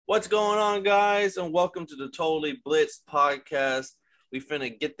What's going on, guys? And welcome to the Totally Blitz podcast. We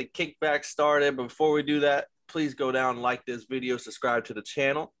finna get the kickback started. But before we do that, please go down, like this video, subscribe to the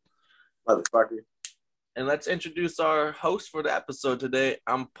channel. Motherfucker. And let's introduce our host for the episode today.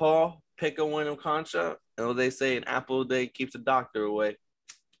 I'm Paul Pico Wyndham Concha. And what they say, an apple a day keeps the doctor away.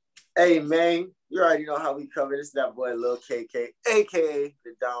 Hey, man, you already know how we cover. This is that boy Lil KK, a.k.a.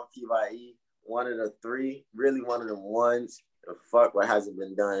 the Dom PYE. One of the three, really one of them ones. The fuck what hasn't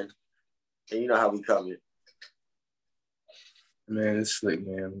been done. And you know how we come in. Man, it's slick,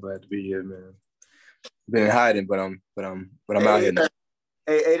 man. I'm glad to be here, man. Been hiding, but I'm out here now.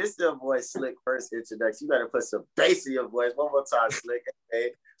 Hey, this is your boy Slick first introduction. You better put some bass in your voice. One more time, Slick. Hey,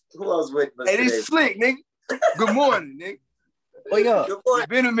 who else with us today? This Slick, nigga. Good morning, nigga. Wake up. Good morning. It's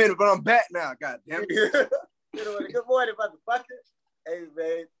been a minute, but I'm back now. God damn it. Good morning, motherfucker.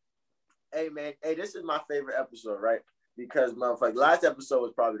 Hey, man. Hey, this is my favorite episode, right? Because, motherfucker, last episode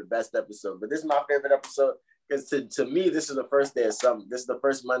was probably the best episode. But this is my favorite episode because to me, this is the first day of summer. This is the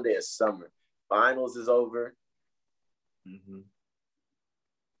first Monday of summer. Finals is over. Mm-hmm.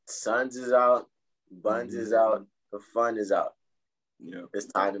 Suns is out. Buns is out. The fun is out. Yeah. It's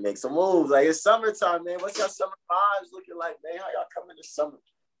time to make some moves. Like, it's summertime, man. What's your summer vibes looking like, man? How y'all coming this summer?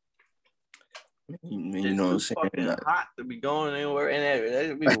 You know what I'm saying? Fucking hot to be going anywhere, and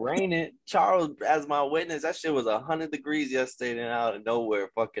it be raining. Charles, as my witness, that shit was 100 degrees yesterday, and out of nowhere,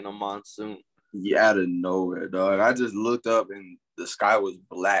 fucking a monsoon. Yeah, out of nowhere, dog. I just looked up and the sky was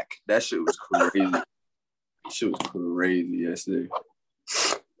black. That shit was crazy. Shit was crazy yesterday.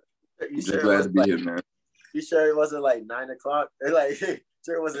 You Just glad to be here, man. You sure it wasn't like 9 o'clock? Like, sure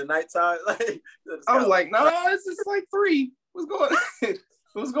it wasn't nighttime? Like, I was like, no, it's just like 3. What's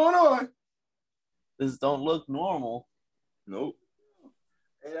going on? This don't look normal. Nope.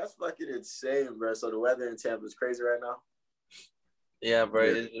 Hey, that's fucking insane, bro. So the weather in Tampa is crazy right now? Yeah, bro.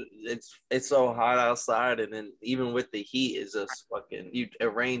 Yeah. It's so hot outside, and then even with the heat, it's just fucking.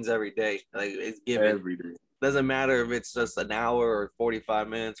 It rains every day. Like it's given. Every day. Doesn't matter if it's just an hour or 45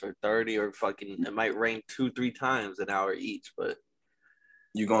 minutes or 30 or fucking. It might rain 2-3 times an hour each, but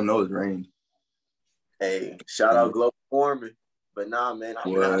You gonna know it's rain. Hey, shout out global warming. But nah, man.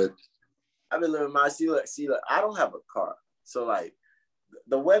 I've been living my see, I don't have a car. So like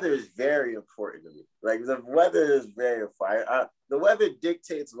the weather is very important to me. Like the weather is very important. The weather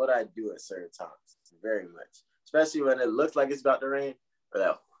dictates what I do at certain times, very much. Especially when it looks like it's about to rain.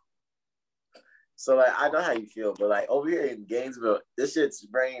 So like I know how you feel, but like over here in Gainesville, this shit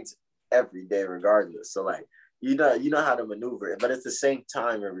rains every day regardless. So like you know how to maneuver it, but it's the same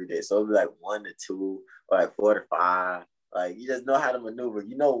time every day. So it'll be like 1 to 2 or like 4 to 5. Like you just know how to maneuver.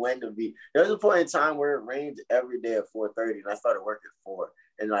 You know when to be. There was a point in time where it rained every day at 4:30, and I started working at 4.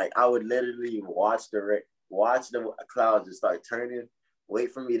 And like I would literally watch the clouds just start turning,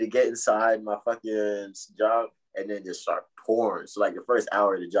 wait for me to get inside my fucking job, and then just start pouring. So like the first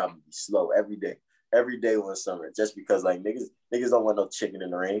hour of the job would be slow every day when summer, just because like niggas don't want no chicken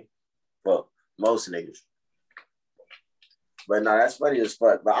in the rain. Well, most niggas. But no, that's funny as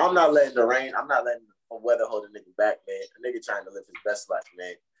fuck. But I'm not letting the rain. I'm not letting weather hold a nigga back, man. A nigga trying to live his best life,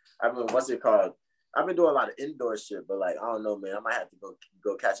 man. I mean, what's it called? I've been doing a lot of indoor shit, but like, I don't know, man. I might have to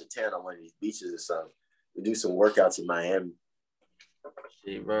go catch a tan on one of these beaches or something. We do some workouts in Miami.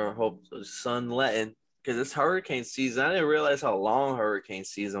 shit, bro. Hope the sun letting because it's hurricane season. I didn't realize how long hurricane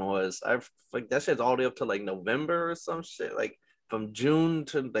season was. I've like that shit's all the way up to like November or some shit. Like from June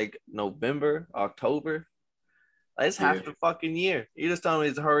to like November, October. It's half the fucking year. You just telling me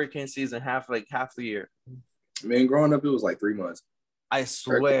it's hurricane season half the year. Man, growing up, it was like 3 months. I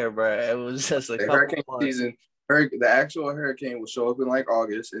swear, bro. It was just like hurricane season. The actual hurricane would show up in like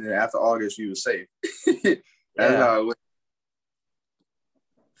August, and then after August, you were safe. That's how it went.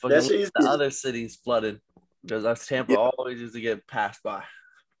 The other cities flooded because our Tampa always used to get passed by.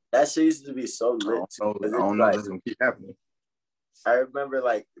 That shit used to be so lit. I don't know if that's gonna keep happening. I remember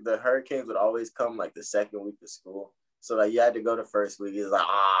like the hurricanes would always come like the second week of school. So like you had to go the first week. It's like,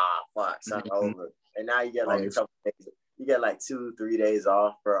 fuck, something over. And now you get like a couple days. You get like 2-3 days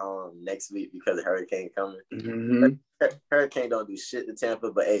off for next week because the hurricane coming. Mm-hmm. Hurricane don't do shit to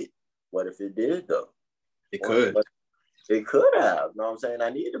Tampa, but hey, what if it did though? It could. It could have. You know what I'm saying?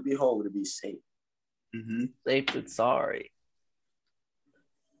 I need to be home to be safe. Mm-hmm. Safe but sorry.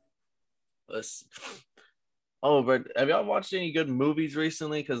 Oh, but have y'all watched any good movies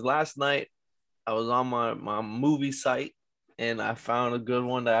recently? Because last night I was on my movie site and I found a good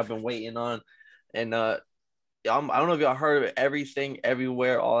one that I've been waiting on. And I don't know if y'all heard of it, Everything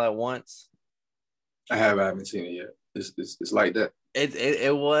Everywhere All at Once. I haven't seen it yet. It's like that.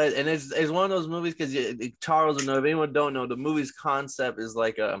 It was, and it's one of those movies because Charles will know. If anyone don't know, the movie's concept is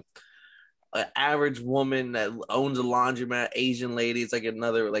like a an average woman that owns a laundromat, Asian lady. It's like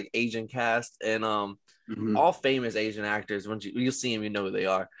another like Asian cast, and all famous Asian actors. When you see them, you know who they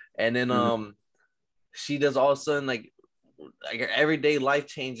are. And then she does all of a sudden like her everyday life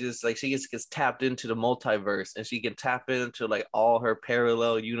changes. Like she gets tapped into the multiverse, and she can tap into like all her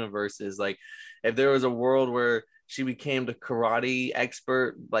parallel universes. Like if there was a world where she became the karate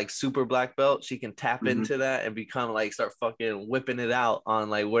expert, like super black belt, she can tap into that and become like start fucking whipping it out on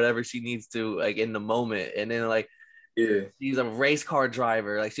like whatever she needs to like in the moment. And then like she's a race car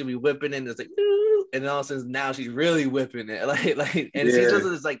driver, like she'll be whipping it, and it's like and then all of a sudden now she's really whipping it. And she's just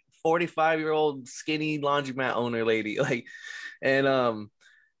this like 45-year-old skinny laundromat owner lady. Like, and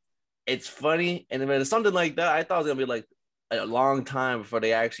it's funny. And if it's something like that, I thought it was gonna be like a long time before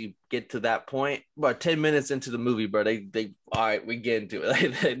they actually get to that point. But 10 minutes into the movie, bro, they all right, we get into it.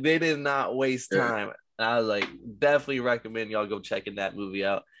 Like, they did not waste time. And I was like, definitely recommend y'all go checking that movie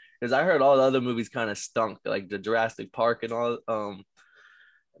out. Because I heard all the other movies kind of stunk, like the Jurassic Park and all.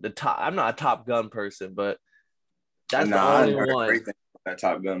 I'm not a Top Gun person, but that's the only one. That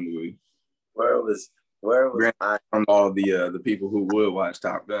Top Gun movie. Where was I from all the people who would watch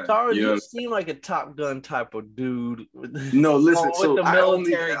Top Gun? Charles, you seem like a Top Gun type of dude. No, listen, with the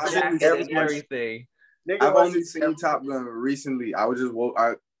military jacket and everything. I've only seen Top Gun recently. I was just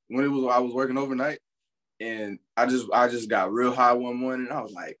I was working overnight, and I just got real high one morning. And I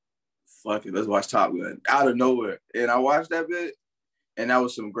was like, "Fuck it, let's watch Top Gun." Out of nowhere, and I watched that bit. And that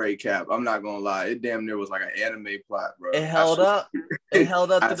was some great cap. I'm not gonna lie. It damn near was like an anime plot, bro. It held up. It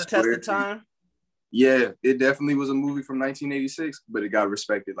held up to the test of time. Yeah, it definitely was a movie from 1986, but it got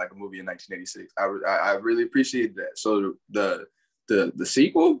respected like a movie in 1986. I really appreciated that. So the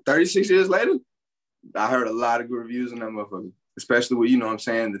sequel, 36 years later, I heard a lot of good reviews on that motherfucker. Especially with, you know what I'm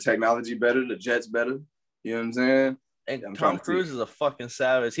saying, the technology better, the jets better. You know what I'm saying? And Tom Cruise is a fucking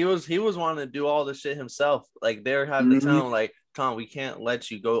savage. He was wanting to do all this shit himself. Like they're having to tell him like, Tom, we can't let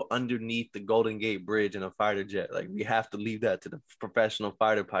you go underneath the Golden Gate Bridge in a fighter jet. Like we have to leave that to the professional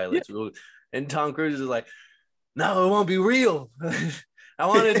fighter pilots. Yeah. And Tom Cruise is like, no, it won't be real. I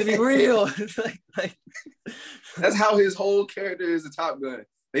want it to be real. like that's how his whole character is a Top Gun.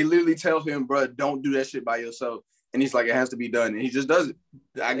 They literally tell him, bro, don't do that shit by yourself. And he's like, it has to be done. And he just does it.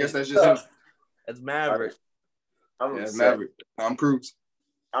 I guess that's just him. It's Maverick. Maverick. I'm Cruise.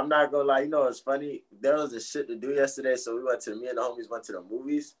 I'm not gonna lie, you know, it's funny. There was a shit to do yesterday, so me and the homies went to the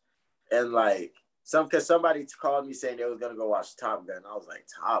movies, and like cause somebody called me saying they was gonna go watch Top Gun. I was like,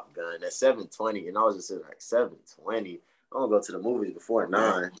 Top Gun at 7:20, and I was just sitting like 7:20. I'm gonna go to the movies before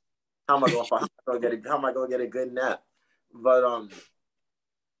 9. How am I gonna get a good nap? But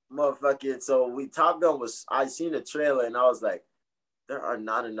motherfucking, so Top Gun I seen the trailer and I was like, there are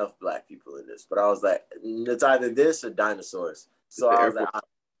not enough black people in this. But I was like, it's either this or dinosaurs. So I was like, all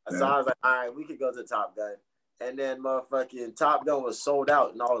right, we could go to Top Gun. And then motherfucking Top Gun was sold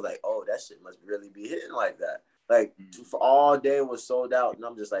out. And I was like, oh, that shit must really be hitting like that. Like, for all day was sold out. And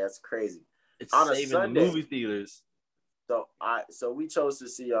I'm just like, that's crazy. It's on saving a Sunday, the movie theaters. So we chose to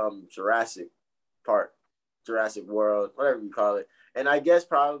see Jurassic Park, Jurassic World, whatever you call it. And I guess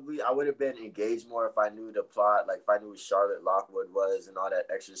probably I would have been engaged more if I knew the plot, like if I knew who Charlotte Lockwood was and all that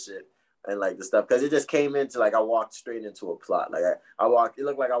extra shit. And like the stuff, because it just came into like I walked straight into a plot. Like it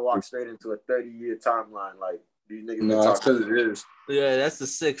looked like I walked straight into a 30-year timeline. Like these niggas. No, that's because it is. Yeah, that's the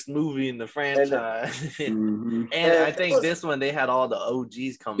 6th movie in the franchise. And I think this one they had all the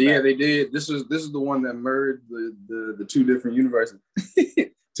OGs come back. Yeah, they did. This is the one that merged the two different universes,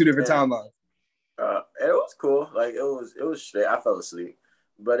 two different timelines. It was cool. Like it was straight. I fell asleep,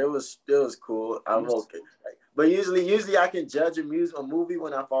 but it was cool. I'm okay. But usually I can judge a movie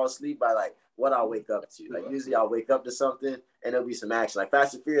when I fall asleep by like what I wake up to. Like usually I'll wake up to something and there'll be some action. Like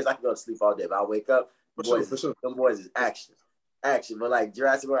Fast and Furious, I can go to sleep all day, but I wake up, them boys is action. But like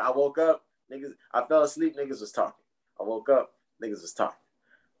Jurassic World, I woke up, niggas. I fell asleep, niggas was talking. I woke up, niggas was talking.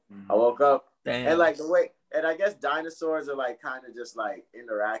 I woke up, and like the way, and I guess dinosaurs are like kind of just like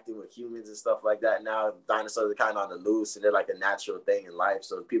interacting with humans and stuff like that. Now dinosaurs are kind of on the loose and they're like a natural thing in life,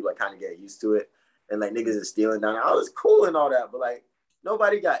 so people are kind of getting used to it. And like niggas is stealing down. I was cool and all that, but like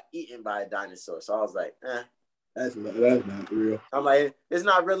nobody got eaten by a dinosaur. So I was like, that's not real. I'm like, it's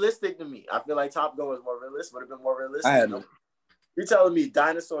not realistic to me. I feel like Top Gun was more realistic. Would have been more realistic. You're telling me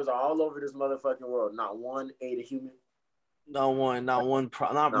dinosaurs are all over this motherfucking world. Not one ate a human. Not one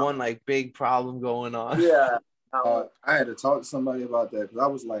like big problem going on. Yeah. I had to talk to somebody about that because I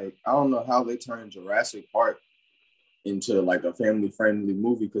was like, I don't know how they turned Jurassic Park into like a family-friendly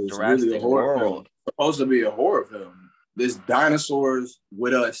movie because it's really a horror film. It's supposed to be a horror film. There's dinosaurs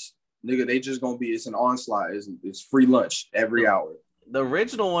with us, nigga. They just gonna be. It's an onslaught. It's free lunch every hour. The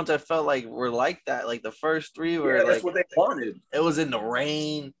original ones I felt like were like that. Like the first three were Yeah, that's like what they wanted. it was in the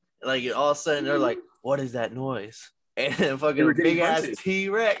rain. Like all of a sudden they're like, "What is that noise?" And They fucking were getting big ass hunted.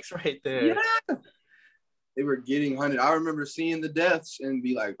 T-Rex right there. Yeah. They were getting hunted. I remember seeing the deaths and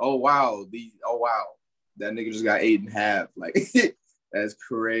be like, "Oh wow, that nigga just got ate in half." Like that's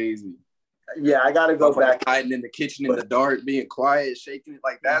crazy. Yeah, I gotta go back. Hiding in the kitchen in the dark, being quiet, shaking it.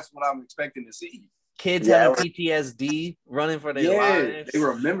 Like that's what I'm expecting to see. Kids having PTSD, running for their lives. They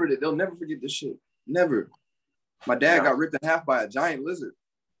remembered it. They'll never forget this shit. Never. My dad got ripped in half by a giant lizard.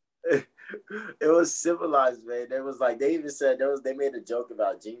 It was civilized, man. There was like they even said they made a joke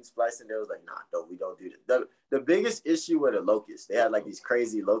about gene splicing. They was like, nah, no, we don't do that. The biggest issue were the locusts. They had like these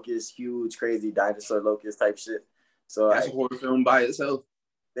crazy locusts, huge, crazy dinosaur locust type shit. So that's a horror film by itself.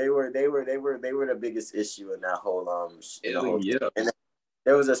 They were the biggest issue in that whole yeah. And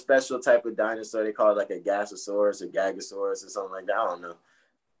there was a special type of dinosaur they called like a Gasosaurus or Gagasaurus or something like that. I don't know.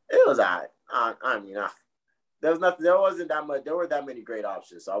 It was alright. There wasn't that much. There were that many great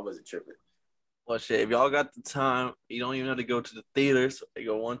options, so I wasn't tripping. Well, shit, if y'all got the time, you don't even have to go to the theaters. They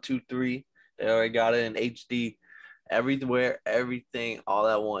go 1, 2, 3. They already got it in HD, everywhere, everything, all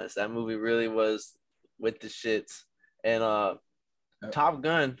at once. That movie really was with the shits. And Top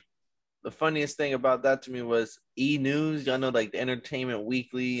Gun. The funniest thing about that to me was E! News. Y'all know, like the Entertainment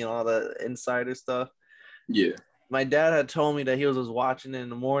Weekly and all the insider stuff. Yeah. My dad had told me that he was watching it in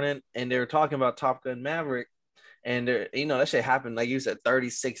the morning, and they were talking about Top Gun Maverick. And that shit happened, like you said,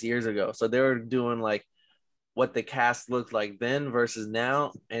 36 years ago. So they were doing like what the cast looked like then versus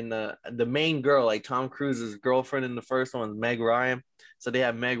now. And the main girl, like Tom Cruise's girlfriend in the first one, Meg Ryan. So they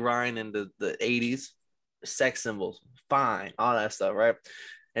have Meg Ryan in the 80s, sex symbols, fine, all that stuff, right?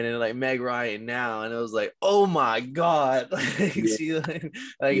 And then like Meg Ryan now, and it was like, oh my god, like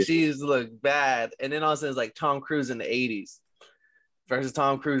yeah. She's look bad. And then all of a sudden it's like Tom Cruise in the 80s. Versus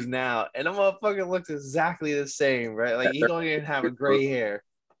Tom Cruise now, and the motherfucker looks exactly the same, right? Like he don't even have a gray hair.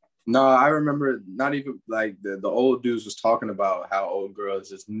 No, I remember not even like the old dudes was talking about how old girl is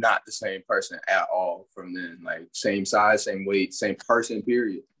just not the same person at all from then. Like same size, same weight, same person,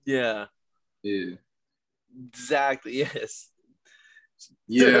 period. Yeah. Yeah. Exactly. Yes.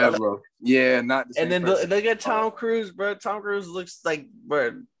 Yeah, bro. Yeah, not the same. And then look at Tom Cruise, bro. Tom Cruise looks like,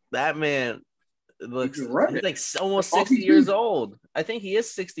 bro, that man. He's like almost 60 years old. I think he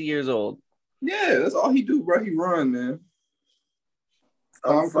is 60 years old. Yeah, that's all he do, bro. He run, man.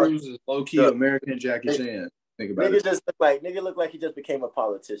 Tom Cruise is low key American Jackie Chan. Think about it. Nigga look like he just became a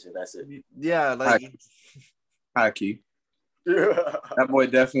politician. That's it. Yeah, like high key. That boy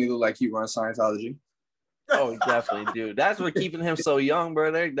definitely look like he runs Scientology. Oh, definitely, dude. That's what keeping him so young, bro.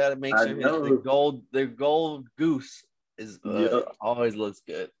 That makes him the gold goose is always looks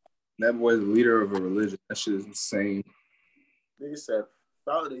good. That boy's the leader of a religion. That shit is insane. Nigga said,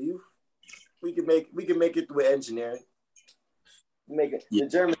 "Follow the youth. We can make it through engineering. Make it. Yeah.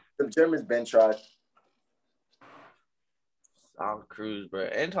 The Germans been tried." Tom Cruise, bro,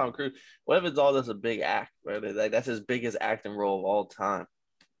 and Tom Cruise. What if it's all just a big act, bro? Like that's his biggest acting role of all time.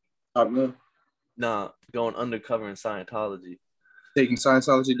 Nah, going undercover in Scientology. Taking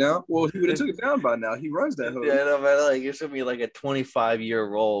Scientology down? Well, he would have took it down by now. He runs that hood. Yeah, no, man, like it should be like a 25-year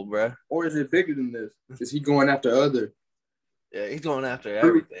role, bro. Or is it bigger than this? Is he going after other? Yeah, he's going after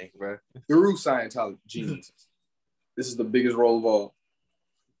everything, bro. Through Scientology. Jesus. This is the biggest role of all.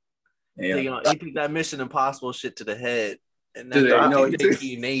 Yeah. He took that Mission Impossible shit to the head. And now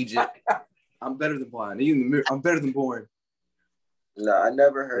he an agent. I'm better than blind. I'm better than born. No, I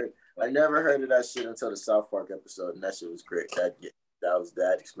never heard of that shit until the South Park episode, and that shit was great.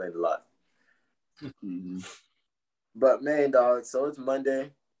 That explained a lot. Mm-hmm. But man, dog, so it's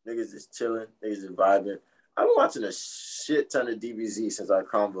Monday. Niggas is chilling. Niggas is vibing. I've been watching a shit ton of DBZ since our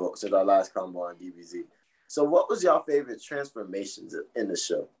last combo on DBZ. So what was y'all favorite transformations in the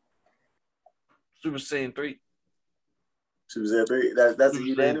show? Super Saiyan 3. Super Saiyan 3? That's a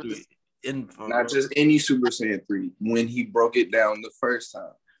unanimous? Not just any Super Saiyan 3. When he broke it down the first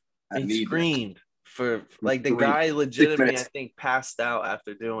time. He screamed for like the guy legitimately, I think, passed out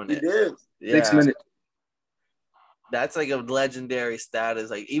after doing it. He did. Yeah. 6 minutes. That's like a legendary status.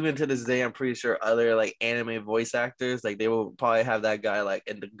 Like even to this day, I'm pretty sure other like anime voice actors, like they will probably have that guy like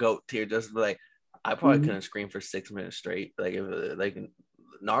in the GOAT tier, just like I probably couldn't scream for 6 minutes straight. Like if like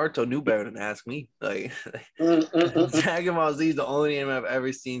Naruto knew better than to ask me. Like Dragon Ball Z is the only anime I've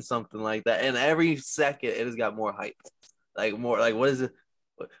ever seen something like that. And every second it has got more hype. Like more like what is it?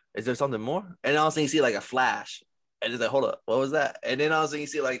 Is there something more? And all of a sudden you see like a flash. And it's like, hold up, what was that? And then all of a sudden you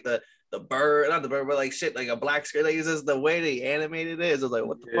see like the the bird, not the bird, but like shit, like a black screen. Like it's just the way they animated it. It's just like,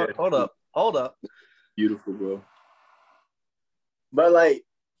 what the fuck? Hold up. Beautiful, bro. But like,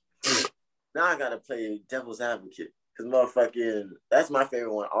 now I gotta play devil's advocate because motherfucking that's my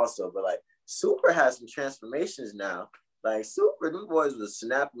favorite one also. But like, Super has some transformations now. Like Super, them boys was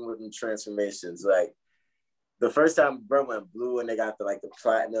snapping with them transformations. Like the first time bro went blue and they got the like the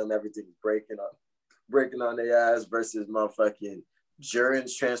platinum, everything breaking on their ass versus motherfucking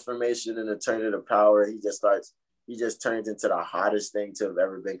Jiren's transformation in the Turn of the Power. He just turns into the hottest thing to have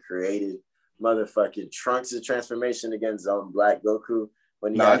ever been created. Motherfucking Trunks' transformation against Black Goku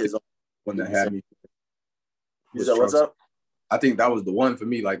when he had his own. One that had me. You said, what's up? I think that was the one for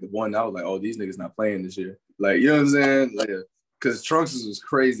me, like the one I was like, oh, these niggas not playing this year. Like, you know what I'm saying? Like, because Trunks was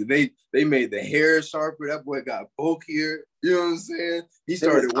crazy. They made the hair sharper. That boy got bulkier. You know what I'm saying? He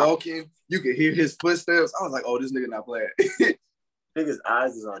started walking. You could hear his footsteps. I was like, oh, this nigga not playing. Nigga's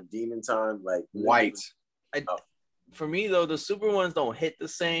eyes is on demon time, like white. For me though, the Super ones don't hit the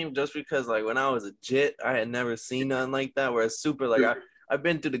same just because like when I was a jit, I had never seen nothing like that. Whereas Super, like I've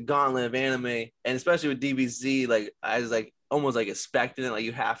been through the gauntlet of anime, and especially with DBZ, like I was like almost like expecting it. Like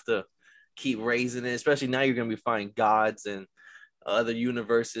you have to keep raising it, especially now you're gonna be finding gods and other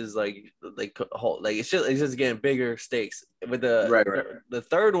universes. Like it's just getting bigger stakes. With the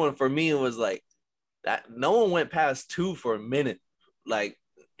third one for me, it was like that. No one went past 2 for a minute. Like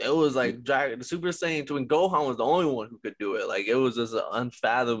it was like the Super Saiyan Twin Gohan was the only one who could do it. Like it was just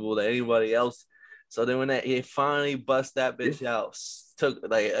unfathomable to anybody else. So then when he finally bust that bitch out,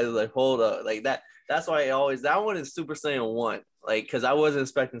 I was like, hold up, like that. That's why that one is Super Saiyan 1. Like, because I wasn't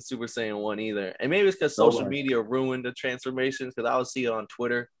expecting Super Saiyan 1 either. And maybe it's because social media ruined the transformations, because I would see it on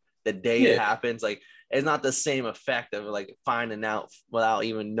Twitter the day it happens. Like, it's not the same effect of like finding out without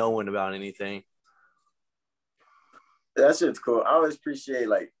even knowing about anything. That shit's cool. I always appreciate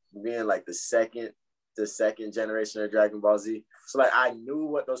like being like the second generation of Dragon Ball Z. So like I knew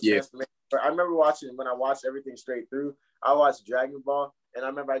what those transformations were. I remember when I watched everything straight through, I watched Dragon Ball, and I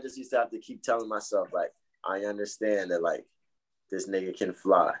remember I just used to have to keep telling myself, like, I understand that like this nigga can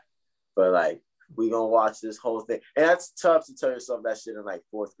fly, but like we gonna watch this whole thing. And that's tough to tell yourself that shit in like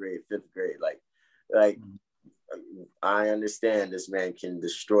 4th grade, 5th grade. Like I understand this man can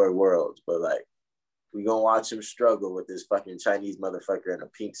destroy worlds, but like we gonna watch him struggle with this fucking Chinese motherfucker in a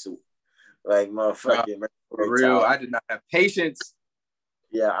pink suit. Like motherfucking for real, I did not have patience.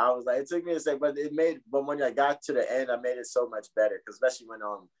 Yeah, I was like, it took me a sec, but when I got to the end, I made it so much better. Cause especially when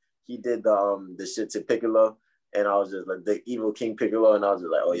he did the shit to Piccolo, and I was just like the evil King Piccolo, and I was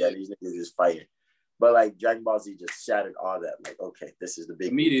just like, oh yeah, these niggas is fighting. But like Dragon Ball Z just shattered all that. Like, okay, this is the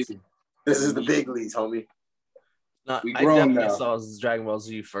big leagues. This is the big leagues, homie. No, I definitely saw Dragon Ball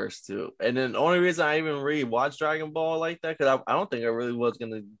Z first too, and then the only reason I even really watched Dragon Ball like that, because I don't think I really was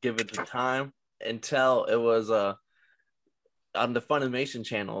gonna give it the time until it was on the Funimation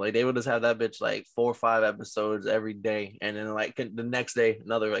channel. Like they would just have that bitch like 4 or 5 episodes every day, and then like the next day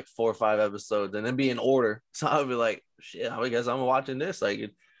another like 4 or 5 episodes, and then be in order. So I would be like, shit, I guess I'm watching this. Like,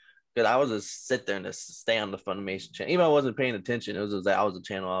 because I was just sit there and just stay on the Funimation channel, even if I wasn't paying attention. It was just that was the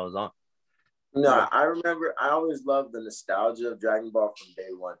channel I was on. No, I remember. I always loved the nostalgia of Dragon Ball from day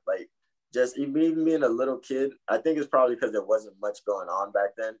one. Like, just even being a little kid, I think it's probably because there wasn't much going on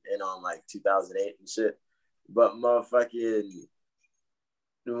back then, and on like 2008 and shit. But motherfucking,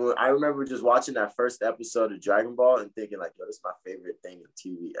 I remember just watching that first episode of Dragon Ball and thinking like, yo, this is my favorite thing in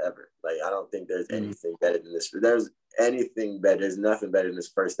TV ever. Like, I don't think there's anything better than this. There's nothing better than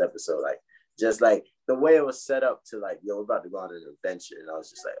this first episode. Like, just like the way it was set up to like, yo, we're about to go on an adventure, and I was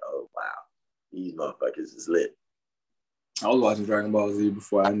just like, oh wow. These motherfuckers is lit. I was watching Dragon Ball Z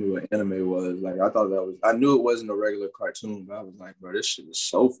before I knew what anime was. Like I knew it wasn't a regular cartoon, but I was like, bro, this shit is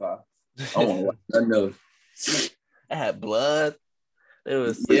so fire. I want to watch nothing else. I had blood. They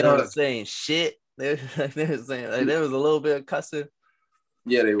was saying shit. They were saying like there was a little bit of cussing.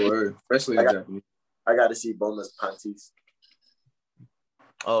 Yeah, they were, especially in Japanese. I got to see boneless panties.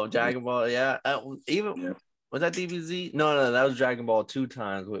 Oh, Dragon Ball, yeah. Was that DBZ? No, that was Dragon Ball 2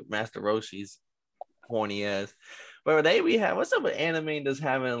 times with Master Roshi's horny ass. But we have what's up with anime just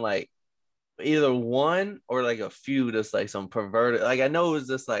having like either one or like a few just like some perverted. Like I know it was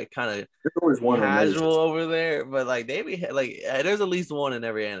just like kind of casual over there, but like there's at least one in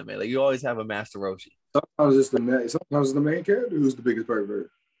every anime. Like you always have a Master Roshi. Sometimes it's the main character who's the biggest pervert.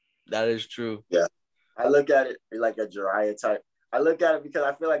 That is true. Yeah, I look at it like a Jiraiya type. I look at it because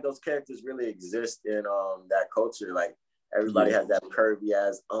I feel like those characters really exist in that culture. Like everybody has that pervy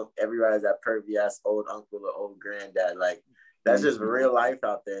ass old uncle or old granddad. Like that's just real life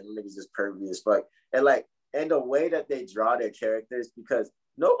out there. And niggas just pervy as fuck. And like, and the way that they draw their characters, because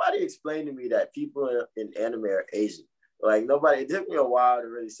nobody explained to me that people in anime are Asian. Like nobody. It took me a while to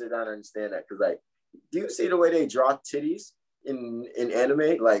really sit down and understand that. Because like, do you see the way they draw titties in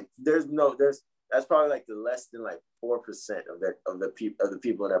anime? Like, there's that's probably like the less than like 4% of the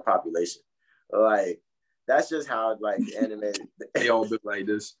people in their population. Like, that's just how like anime. They all look like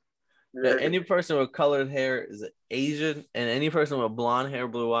this. Yeah, any person with colored hair is Asian, and any person with blonde hair,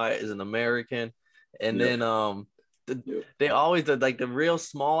 blue eye is an American. And then they always like the real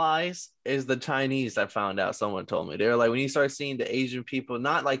small eyes is the Chinese. I found out, someone told me, they're like, when you start seeing the Asian people,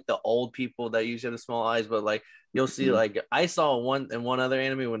 not like the old people that usually have the small eyes, but like you'll see like I saw one other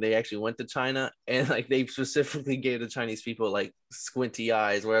anime when they actually went to China, and like they specifically gave the Chinese people like squinty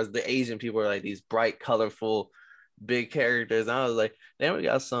eyes, whereas the Asian people are like these bright, colorful, big characters. And I was like, damn, we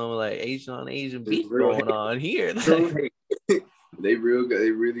got some like Asian on Asian beef going on here. They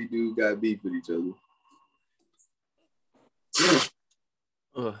really do got beef with each other.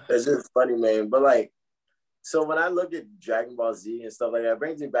 It's just funny, man. But like, so when I look at Dragon Ball Z and stuff like that, it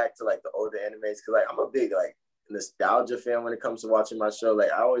brings me back to like the older animes. Cause like I'm a big like nostalgia fan when it comes to watching my show.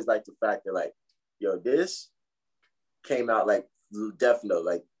 Like I always like the fact that like, yo, this came out like Death Note.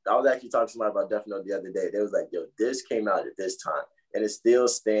 Like I was actually talking to somebody about Death Note the other day. They was like, yo, this came out at this time, and it still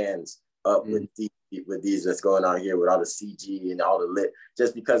stands up with these that's going on here with all the CG and all the lit,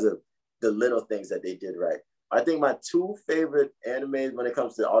 just because of the little things that they did right. I think my two favorite animes when it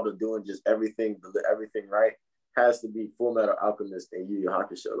comes to all the doing just everything right has to be Full Metal Alchemist and Yu Yu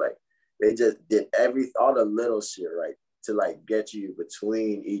Hakusho. Like they just did all the little shit right to like get you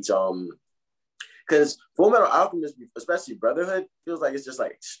between each because Full Metal Alchemist, especially Brotherhood, feels like it's just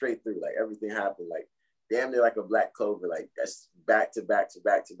like straight through, like everything happened like damn near like a Black Clover, like that's back to back to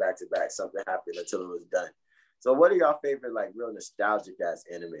back to back to back, something happened until it was done. So what are y'all favorite like real nostalgic ass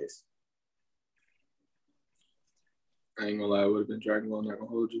animes? I ain't gonna lie, it would have been Dragon Ball, not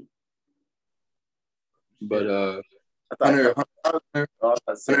gonna hold you. But Hunter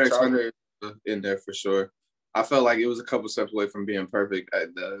x Hunter in there for sure. I felt like it was a couple steps away from being perfect.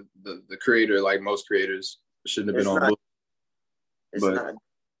 The creator, like most creators, shouldn't have been on book.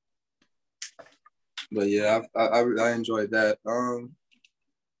 But yeah, I enjoyed that.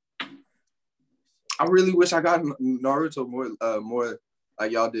 I really wish I got Naruto more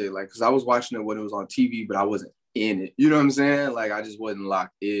like y'all did, like because I was watching it when it was on TV, but I wasn't in it. You know what I'm saying? Like I just wasn't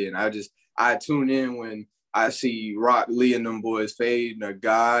locked in. I tune in when I see Rock Lee and them boys fade a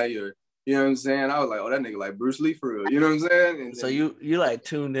guy, or you know what I'm saying? I was like, oh, that nigga like Bruce Lee for real. You know what I'm saying? And so you like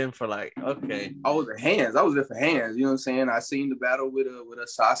tuned in for like, okay. I was there for hands. You know what I'm saying? I seen the battle with a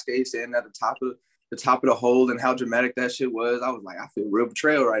Sasuke standing at the top of the hole and how dramatic that shit was. I was like, I feel real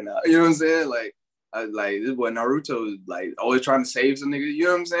betrayal right now. You know what I'm saying? Like this boy Naruto is like always trying to save some nigga. You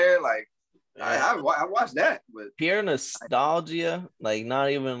know what I'm saying? Like I watched that, but pure nostalgia, like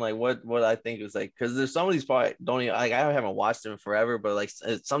not even like what I think is like, because there's some of these probably don't even like, I haven't watched them forever, but like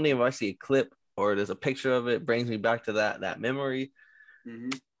something if I see a clip or there's a picture of it brings me back to that memory.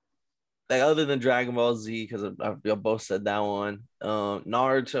 Like other than Dragon Ball Z, because you both said that one.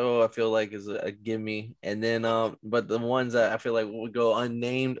 Naruto, I feel like is a gimme, and then but the ones that I feel like would go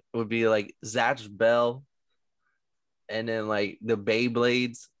unnamed would be like Zatch Bell, and then like the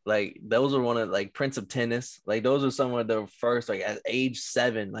Beyblades. Like those are one of like Prince of Tennis. Like those are some of the first, like at age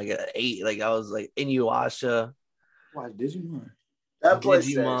 7, like at 8, like I was like Inuyasha. Watch Digimon. That boy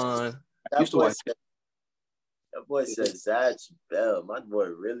Digimon. That boy said Zatch Bell. My boy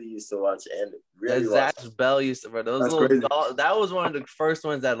really used to watch and really Zatch Bell used to, bro. Those little that was one of the first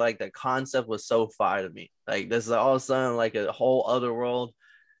ones that like the concept was so fire to me. Like this is all of a sudden like a whole other world.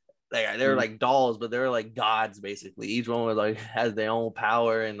 Like they're like dolls, but they're like gods basically. Each one was like has their own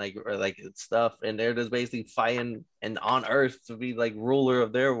power and like or like stuff, and they're just basically fighting and on Earth to be like ruler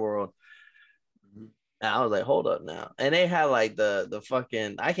of their world. And I was like, hold up now. And they had like the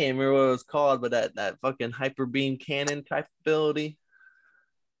fucking, I can't remember what it was called, but that fucking hyper beam cannon type ability.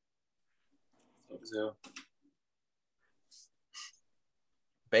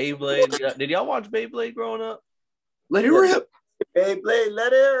 Beyblade. Did y'all watch Beyblade growing up? Let it rip. Beyblade,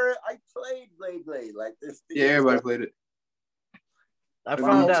 let it rip. I played Beyblade like this. Yeah, everybody played it. I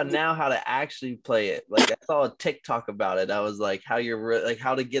found out now how to actually play it. Like I saw a TikTok about it. I was like, how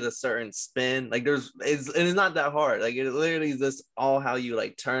to get a certain spin. Like it's not that hard. Like it literally is just all how you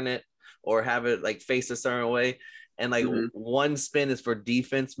like turn it or have it like face a certain way. And like one spin is for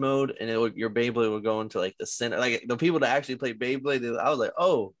defense mode, and your Beyblade would go into like the center. Like the people that actually play Beyblade, I was like,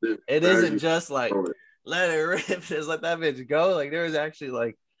 oh, it isn't just like let it rip. Just let that bitch go. Like there is actually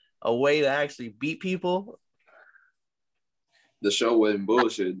like a way to actually beat people. The show wasn't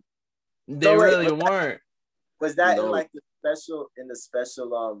bullshit. They really weren't. Was that in like the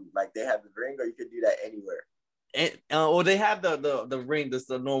special like they have the ring, or you could do that anywhere? And well, they have the ring, that's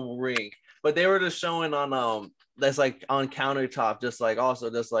the normal ring, but they were just showing on that's like on countertop, just like also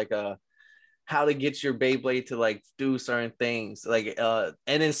just like how to get your Beyblade to like do certain things, like and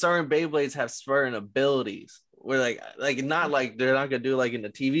then certain Beyblades have certain abilities where like not like they're not gonna do like in the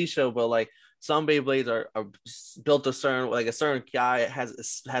TV show, but like some Beyblades are built a certain, like a certain guy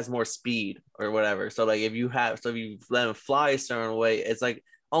has more speed or whatever. So like if you let him fly a certain way, it's like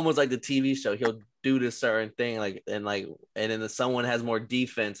almost like the TV show. He'll do this certain thing, and then someone has more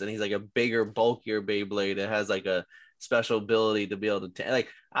defense and he's like a bigger, bulkier Beyblade that has like a special ability to be able to like.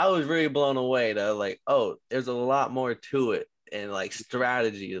 I was really blown away that like, oh, there's a lot more to it and like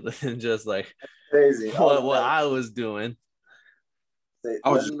strategy than just like Crazy. what I was doing. I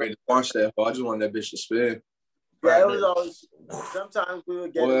was just ready to watch that. I just wanted that bitch to spin. Yeah, it was always. Sometimes we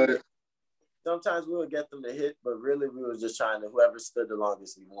would get them to hit, but really we were just trying to whoever stood the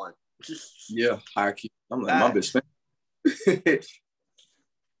longest we won. Yeah, high key. I'm like, my bitch spin.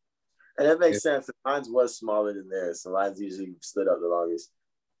 And that makes sense. Mine was smaller than theirs, so mine usually stood up the longest.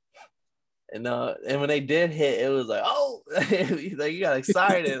 And when they did hit, it was like, oh, like you got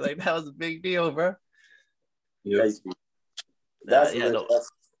excited, like that was a big deal, bro. Yeah. The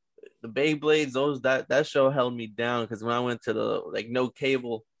Beyblades, that show held me down because when I went to the like no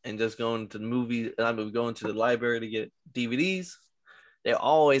cable and just going to the movies, and I would go into the library to get DVDs, they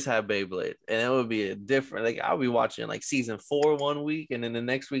always have Beyblade, and it would be a different. Like I'll be watching like season 4 one week, and then the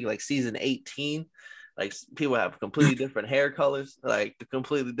next week like season 18. Like people have completely different hair colors, like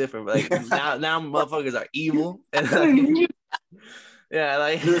completely different. Like now motherfuckers are evil, and like, yeah,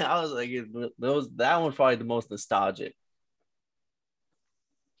 like I was like, that one's probably the most nostalgic.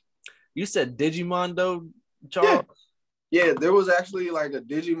 You said Digimon though, Charles? Yeah, there was actually like a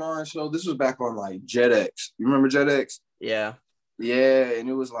Digimon show. This was back on like Jetix. You remember Jetix? Yeah. Yeah, and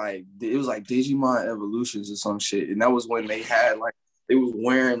it was like Digimon Evolutions or some shit. And that was when they had like they was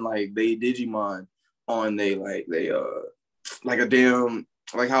wearing like they Digimon on like a damn,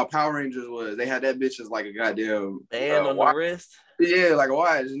 like how Power Rangers was. They had that bitch as like a goddamn band on the wrist. Yeah, like a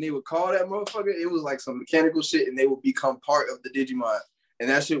watch. And they would call that motherfucker. It was like some mechanical shit, and they would become part of the Digimon. And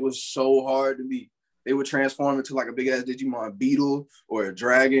that shit was so hard to beat. They would transform into like a big ass Digimon beetle or a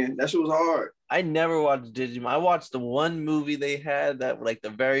dragon. That shit was hard. I never watched Digimon. I watched the one movie they had, that like the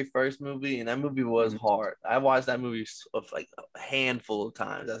very first movie, and that movie was hard. I watched that movie of like a handful of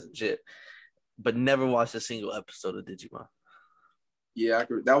times. That's shit, but never watched a single episode of Digimon. Yeah, I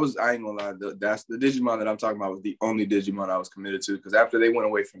ain't gonna lie. That's the Digimon that I'm talking about was the only Digimon I was committed to, because after they went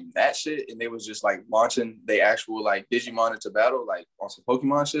away from that shit and they was just like launching the actual like Digimon into battle, like on some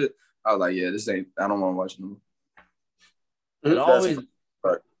Pokemon shit, I was like, yeah, I don't want to watch them. It always.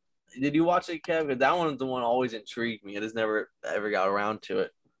 Did you watch it, Kev? Because that one is the one always intrigued me. I just never ever got around to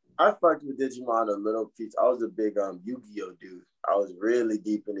it. I fucked with Digimon a little piece. I was a big Yu-Gi-Oh dude. I was really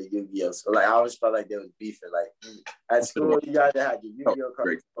deep into Yu-Gi-Oh. So like I always felt like they was beefing. Like at school, you guys had your Yu-Gi-Oh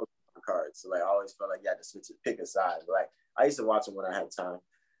cards, Pokemon cards. So like I always felt like you had to pick a side. But like I used to watch them when I had time.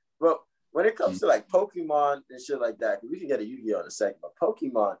 But when it comes to like Pokemon and shit like that, we can get a Yu-Gi-Oh in a second. But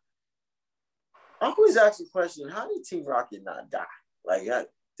Pokemon, I always ask the question: how did Team Rocket not die? Like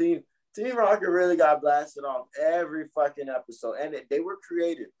Team Rocket really got blasted off every fucking episode, and they were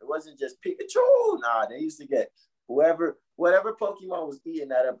creative. It wasn't just Pikachu. Nah, they used to get whatever Pokemon was eating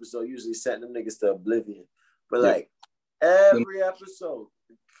that episode. Usually sent them niggas to oblivion. But like every episode,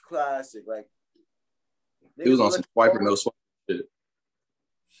 classic. Like it was on some swiper no swiper shit.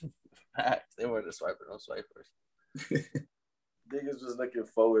 They were the swiper no swipers. Niggas was looking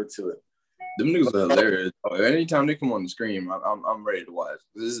forward to it. Them niggas are hilarious. Anytime they come on the screen, I'm ready to watch.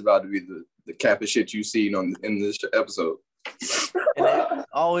 This is about to be the cap of shit you seen in this episode. And they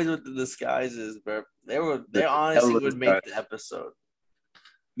always with the disguises, bro. They honestly would make the episode.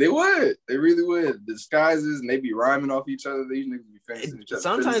 They would. They really would. Disguises, and they be rhyming off each other. These niggas be finishing each other.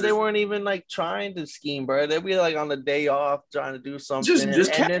 Sometimes they weren't even like trying to scheme, bro. They'd be like on the day off trying to do something.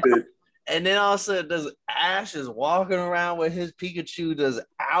 Just cap it. And then all of a sudden, does Ash is walking around with his Pikachu just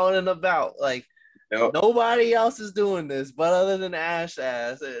out and about. Like, nobody else is doing this, but other than Ash.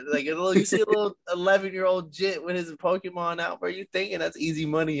 Like, you see a little 11-year-old jit with his Pokemon out, bro. You thinking that's easy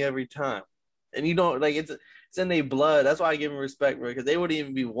money every time. And you don't, like, it's in their blood. That's why I give them respect, bro, because they wouldn't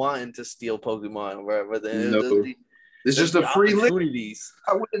even be wanting to steal Pokemon, bro. But then it's just a free opportunities.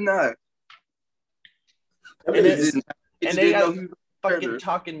 I would not. And they got fucking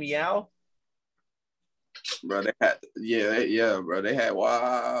talking meow. Bro, they had bro. They had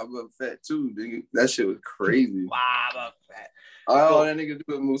Wobbuffet too, nigga. That shit was crazy. Wobbuffet. All that nigga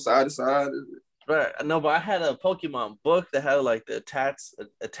do is move side to side. But no, but I had a Pokemon book that had like the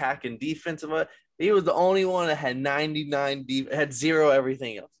attack and defense of it. He was the only one that had 99 had zero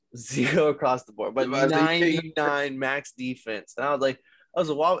everything else. Zero across the board, but 99 max defense. And I was like,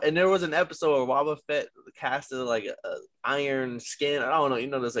 and there was an episode where Wobba Fett casted like a iron skin. I don't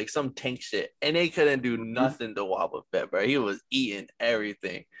know, there's like some tank shit, and they couldn't do nothing to Wobba Fett, bro. He was eating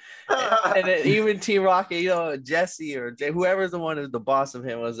everything, and then even Team Rocket, Jesse or whoever's the one who's the boss of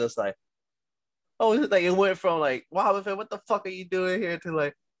him was just like, oh, like it went from like Wobba Fett, what the fuck are you doing here to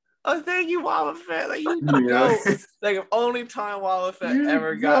like, oh, thank you, Wobba Fett. Like you know, like only time Wobba Fett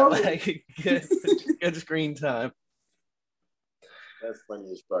ever got like good screen time. That's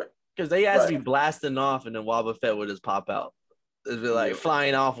funny as fuck. Because they had to be blasting off, and then Wobba Fett would just pop out. It'd be like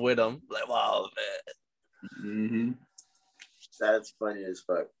flying off with them, like Wobba Fett. Mm-hmm. That's funny as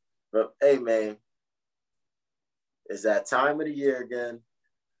fuck. But hey, man, it's that time of the year again.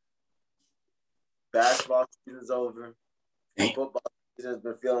 Basketball season's over. Football season has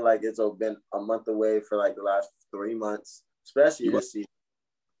been feeling like it's been a month away for like the last 3 months, especially this season.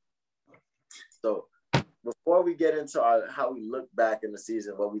 So before we get into how we look back in the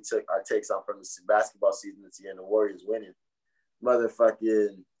season, what we took our takes on from the basketball season this year and the Warriors winning,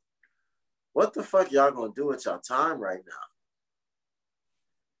 motherfucking, what the fuck y'all gonna do with y'all time right now?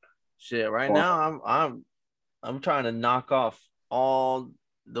 Shit, right now I'm trying to knock off all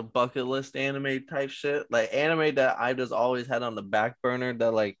the bucket list anime type shit, like anime that I just always had on the back burner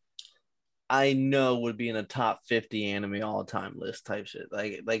that like I know would be in a top 50 anime all time list type shit,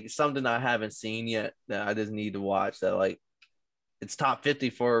 like something I haven't seen yet that I just need to watch, that like it's top 50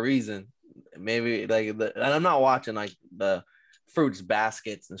 for a reason. Maybe like and I'm not watching like the Fruits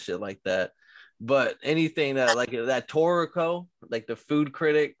Baskets and shit like that, but anything that like that Toriko, like the food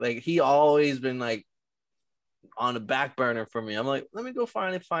critic, like he always been like on the back burner for me. I'm like, let me go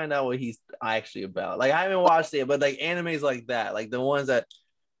find out what he's actually about. Like I haven't watched it, but like animes like that, like the ones that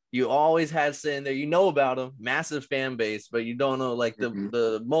you always had sitting there, about them, massive fan base, but you don't know like the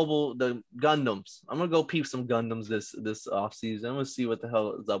Gundams. I'm gonna go peep some Gundams this off season. I'm gonna see what the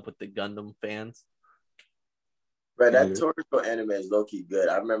hell is up with the Gundam fans. But that Toriko anime is low key good.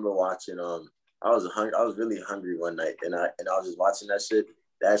 I remember watching. I was really hungry one night, and I was just watching that shit.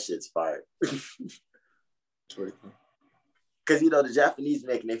 That shit's fire. Because the Japanese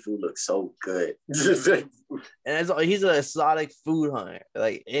making their food look so good. And he's an exotic food hunter.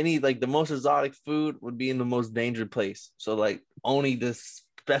 Like the most exotic food would be in the most dangerous place. So like only the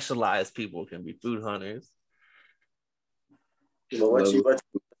specialized people can be food hunters. But you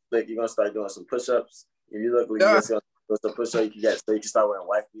gonna start doing some push-ups? If you look like you're some push-ups, you can start wearing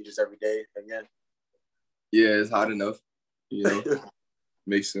wife beaters every day again. Yeah, it's hot enough.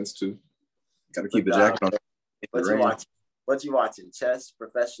 Makes sense too. Gotta keep the jacket on. What you watching? Chess,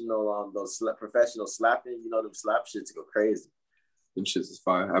 professional, those professional slapping. Them slap shits go crazy. Them shits is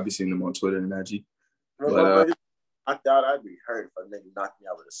fire. I be seeing them on Twitter and IG. I thought I'd be hurt if a nigga knocked me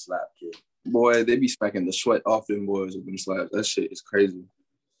out with a slap, kid. Boy, they be smacking the sweat off them boys with them slaps. That shit is crazy.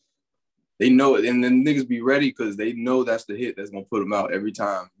 They know it, and then niggas be ready because they know that's the hit that's gonna put them out every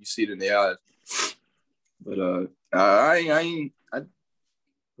time. You see it in their eyes. But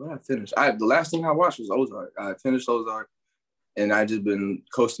I finished. The last thing I watched was Ozark. I finished Ozark, and I just been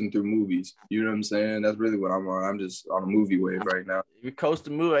coasting through movies. You know what I'm saying? That's really what I'm on. I'm just on a movie wave right now. You're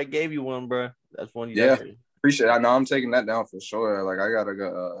coasting movie. I gave you one, bro. That's one you definitely appreciate it. I know I'm taking that down for sure. Like I gotta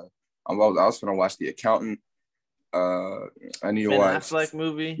go. I was gonna watch The Accountant. I need to watch Affleck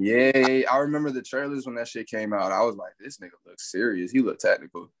movie. Yeah, I remember the trailers when that shit came out. I was like, this nigga looks serious. He looked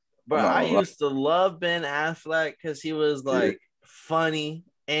technical. But I used to love Ben Affleck because he was like funny.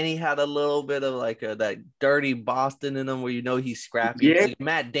 And he had a little bit of like that dirty Boston in him, where he's scrappy. Like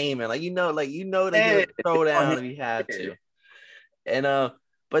Matt Damon, that he would throw down if he had to. And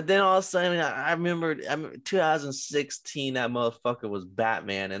but then all of a sudden, I remember 2016, that motherfucker was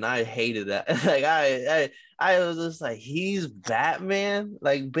Batman, and I hated that. Like I was just like, he's Batman,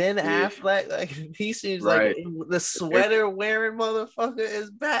 like Ben Affleck, like he seems like the sweater wearing motherfucker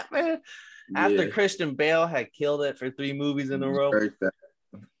is Batman. After Christian Bale had killed it for 3 movies in a row.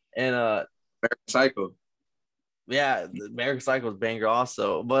 And American Psycho. Yeah, American Psycho's banger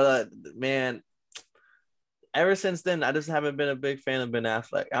also. But man, ever since then, I just haven't been a big fan of Ben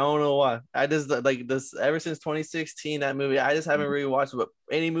Affleck. I don't know why. I just like this ever since 2016, that movie. I just haven't really watched but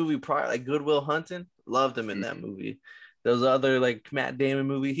any movie prior, like Good Will Hunting. Loved him in that movie. Those other like Matt Damon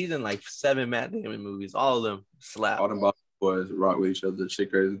movies. He's in like 7 Matt Damon movies. All of them slap. All them boys rock with each other.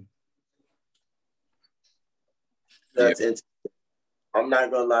 Shit crazy. That's interesting. I'm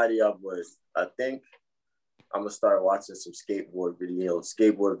not gonna lie to y'all boys. I think I'm gonna start watching some skateboard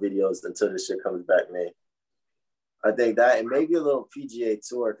videos until this shit comes back, man. I think that, and maybe a little PGA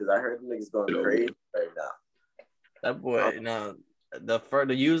Tour, because I heard the niggas going crazy right now. That boy, no,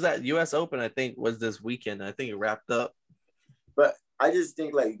 the US Open, I think, was this weekend. I think it wrapped up. But I just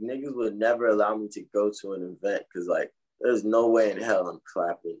think like niggas would never allow me to go to an event because like there's no way in hell I'm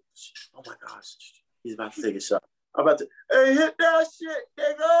clapping. Oh my gosh, he's about to take a shot. I'm about to, hey, hit that shit,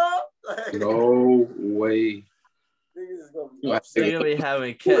 nigga. Like, No way. niggas is gonna be They're upset. gonna be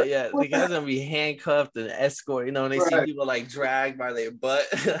having the guy's gonna be handcuffed and escort, you know, and they see people like dragged by their butt,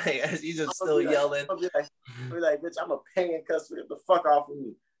 like as you just still yelling. I'll be like, bitch, I'm a paying customer. Get the fuck off of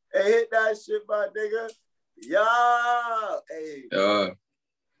me. Hey, hit that shit, my nigga. Yeah. Hey.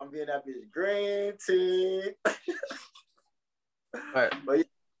 I'm being that bitch green tea. Right. But yeah,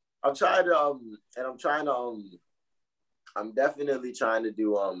 I'm definitely trying to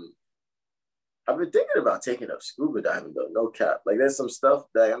do I've been thinking about taking up scuba diving though, no cap. Like there's some stuff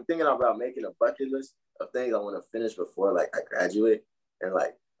that I'm thinking about making a bucket list of things I want to finish before like I graduate. And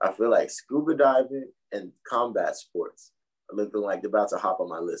like I feel like scuba diving and combat sports are looking like they're about to hop on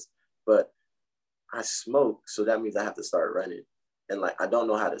my list. But I smoke, so that means I have to start running. And like I don't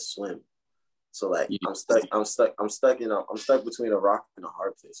know how to swim. So like I'm stuck between a rock and a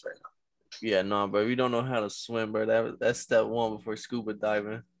hard place right now. Yeah, no, but we don't know how to swim, bro. That's step one before scuba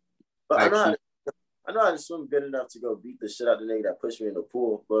diving. But I know how to swim good enough to go beat the shit out of the nigga that pushed me in the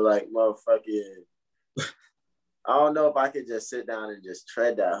pool. But like motherfucking, I don't know if I could just sit down and just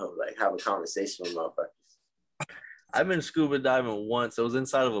tread that hoe, like have a conversation with motherfuckers. I've been scuba diving once. It was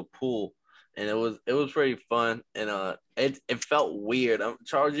inside of a pool, and it was pretty fun. And it felt weird.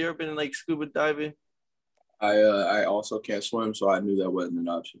 Charles, you ever been like scuba diving? I also can't swim, so I knew that wasn't an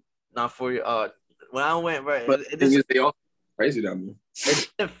option. Not for you. When I went, right, but they all crazy down there.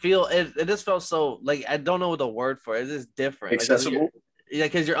 It just felt so like I don't know what the word for it. It's just different. Accessible. Yeah,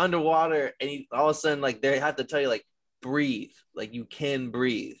 because you're underwater and all of a sudden like they have to tell you like breathe, like you can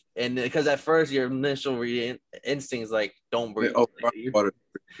breathe, and because at first your initial instinct is like don't breathe. Oh, water.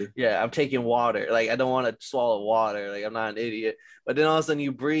 Yeah, I'm taking water. Like I don't want to swallow water. Like I'm not an idiot. But then all of a sudden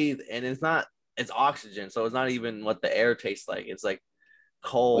you breathe and it's oxygen, so it's not even what the air tastes like. It's like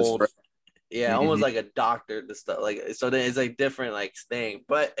cold. Yeah, almost like a doctor, the stuff like so. Then it's like different like thing,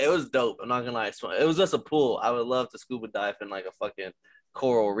 but it was dope. I'm not gonna lie, it was just a pool. I would love to scuba dive in like a fucking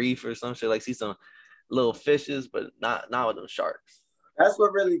coral reef or some shit, like see some little fishes, but not with them sharks. That's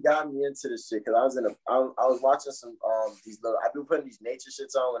what really got me into this shit because I was watching some these little. I've been putting these nature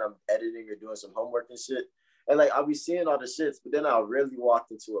shits on when I'm editing or doing some homework and shit, and like I'll be seeing all the shits, but then I really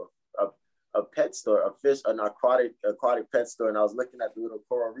walked into a pet store, an aquatic pet store, and I was looking at the little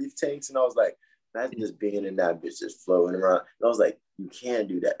coral reef tanks, and I was like, imagine just being in that bitch just floating around. And I was like, you can't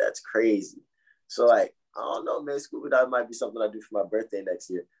do that. That's crazy. So like, I don't know, man. Scuba dive might be something I do for my birthday next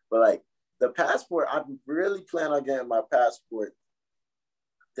year. But like the passport, I really plan on getting my passport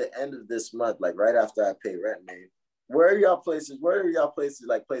the end of this month, like right after I pay rent, man. Where are y'all places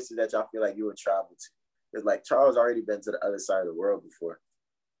like places that y'all feel like you would travel to? Because like Charles already been to the other side of the world before.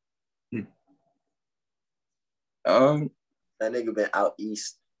 That nigga been out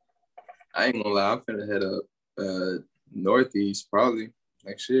east. I ain't gonna lie, I'm finna head up northeast probably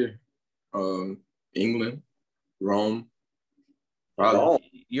next year. England, Rome,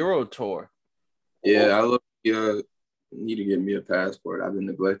 probably. Euro tour. Yeah, I need to get me a passport. I've been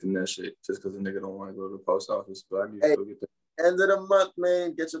neglecting that shit just because the nigga don't want to go to the post office. But I need to go get that. End of the month,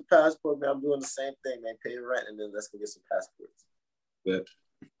 man. Get your passport, man. I'm doing the same thing, man. Pay your rent and then let's go get some passports. Yeah.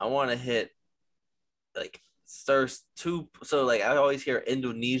 I want to hit like first two. So like I always hear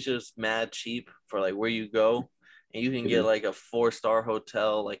Indonesia's mad cheap for like where you go, and you can get like a 4-star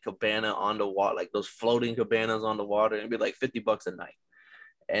hotel, like cabana on the water, like those floating cabanas on the water, and it'd be like $50 a night.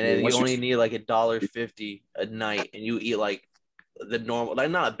 And then you only need like $1.50 a night, and you eat like the normal,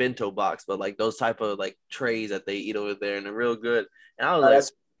 like not a bento box, but like those type of like trays that they eat over there, and they're real good. And I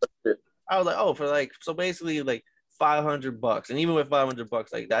was like, oh, for like so basically like $500, and even with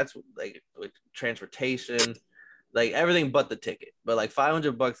 $500, like that's like with transportation, like everything but the ticket. But like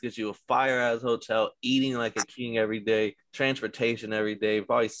 $500 gets you a fire ass hotel, eating like a king every day, transportation every day,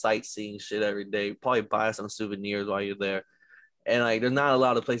 probably sightseeing shit every day, probably buy some souvenirs while you're there. And like there's not a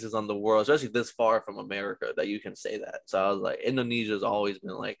lot of places on the world, especially this far from America, that you can say that. So I was like, Indonesia's always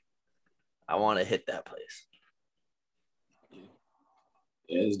been like, I want to hit that place.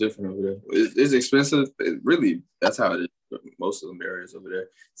 Yeah, it's different over there. It's expensive. Really, that's how it is. Most of them areas over there.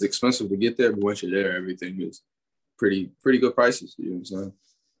 It's expensive to get there, but once you're there, everything is pretty good prices. You know what I'm saying?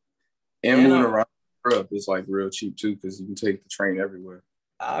 And moving around Europe is like real cheap too, because you can take the train everywhere.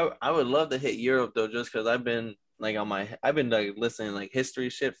 I would love to hit Europe though, just because I've been like listening like history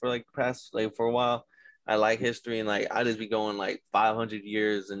shit for like past like for a while. I like history and like I just be going like 500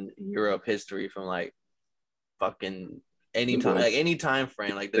 years in Europe history from like fucking any time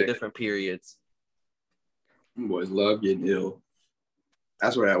frame, like the different periods. Them boys love getting ill.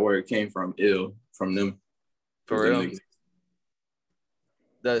 That's where that word came from, ill, from them. For real.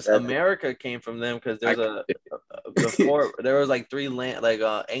 America came from them because there's before there was like three land like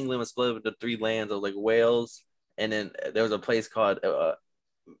England was split into three lands of like Wales, and then there was a place called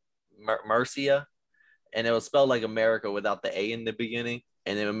Mercia, and it was spelled like America without the A in the beginning.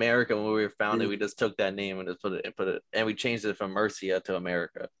 And in America, when we were founded, we just took that name and just put it, and we changed it from Mercia to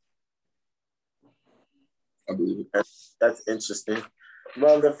America. I believe it. That's interesting.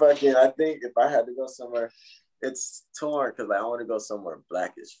 Motherfucking, I think if I had to go somewhere, it's torn because like, I want to go somewhere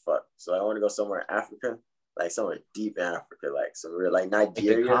black as fuck. So I want to go somewhere in Africa, like somewhere deep in Africa, like some real like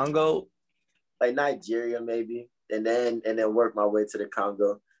Nigeria, like the Congo, like Nigeria maybe, and then work my way to the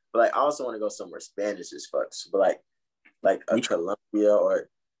Congo. But like I also want to go somewhere Spanish as fuck. So, but like a Colombia or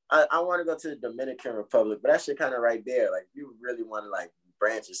I want to go to the Dominican Republic, but that shit kind of right there. Like you really want to like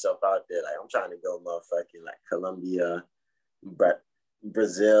branch yourself out there. Like I'm trying to go motherfucking like Colombia,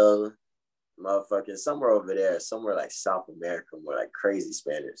 Brazil, motherfucking somewhere over there, somewhere like South America, more like crazy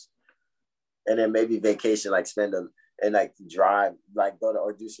Spanish. And then maybe vacation, like spend them and like drive, like go to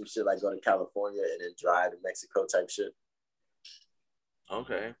or do some shit, like go to California and then drive to Mexico type shit.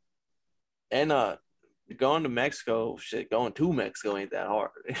 Okay. And going to Mexico ain't that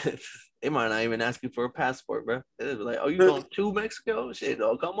hard. They might not even ask you for a passport, bro. They'll be like, "Oh, you going to Mexico? Shit,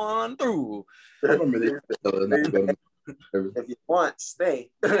 oh, come on through." I remember if you want,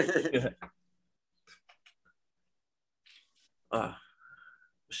 stay.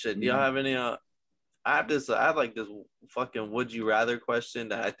 Shit. Do y'all have any? I have like this fucking would you rather question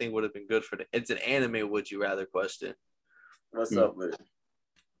that I think would have been good for it's an anime would you rather question. What's up with it?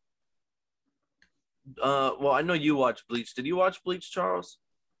 Well, I know you watch Bleach. Did you watch Bleach, Charles?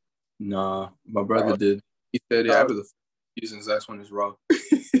 Nah, my brother did. He said after the seasons, that's when it's raw.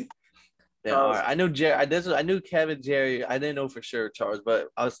 Yeah, all right. I knew Jerry. I knew Kevin, Jerry. I didn't know for sure Charles, but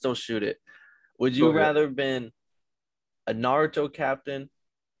I'll still shoot it. Would you rather been a Naruto captain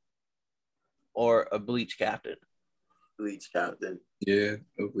or a Bleach captain? Bleach captain. Yeah,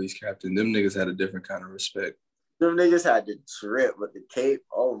 a Bleach captain. Them niggas had a different kind of respect. Them niggas had the drip with the cape.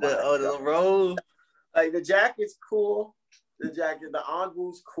 Oh my god. The robe. Like the jacket's cool. The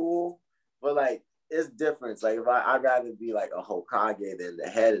Anbu's cool, but like it's different. Like if I'd rather be like a Hokage than the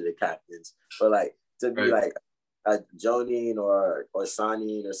head of the captains, but like to be like a Jonin or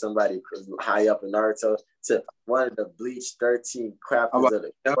Sanin or somebody high up in Naruto to one of the Bleach 13 captains of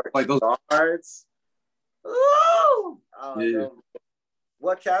the like those guards. Ooh! Yeah.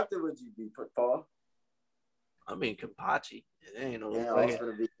 What captain would you be, Paul? I mean, Kenpachi. It ain't no I was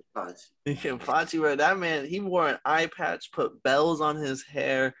gonna be Kenpachi. Kenpachi, where that man, he wore an eye patch, put bells on his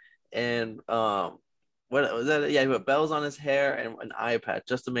hair, and what was that? Yeah, he put bells on his hair and an eye patch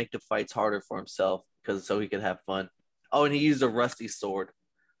just to make the fights harder for himself, so he could have fun. Oh, and he used a rusty sword.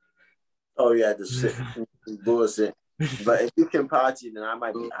 Oh yeah, the shit bullshit. But if you Kenpachi, then I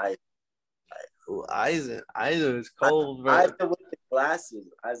might be Aizen is cold, bro. Aizen with the glasses.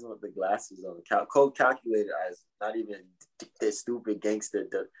 Aizen with the glasses on. Cold calculator Aizen. Not even the stupid gangster,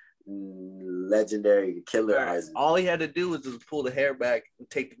 the legendary killer Aizen. All he had to do was just pull the hair back and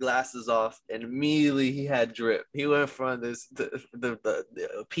take the glasses off, and immediately he had drip. He went from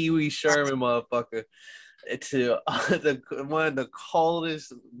the Pee Wee Sherman motherfucker to one of the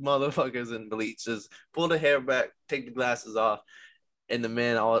coldest motherfuckers in Bleach. Just pull the hair back, take the glasses off. And the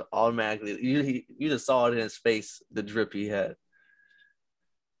man automatically, you just saw it in his face, the drip he had.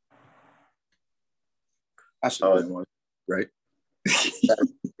 I should have been one, right?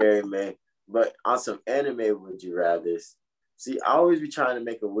 That's scary, man. But on some anime, would you rather? See, I always be trying to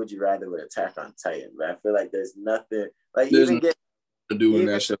make a would you rather with Attack on Titan, but I feel like there's nothing like there's even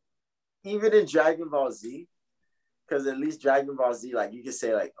that shit. Even in Dragon Ball Z, because at least Dragon Ball Z, like you can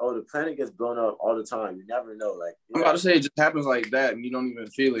say, like, oh, the planet gets blown up all the time. You never know. Like I'm about to say, it just happens like that, and you don't even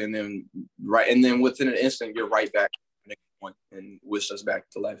feel it, and then within an instant, you're right back and wish us back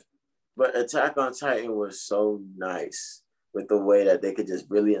to life. But Attack on Titan was so nice with the way that they could just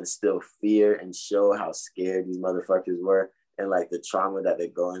really instill fear and show how scared these motherfuckers were and like the trauma that they're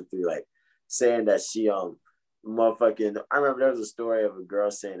going through. Like saying that she motherfucking. I remember there was a story of a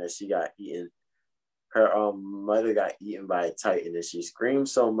girl saying that she got eaten. Her mother got eaten by a Titan, and she screamed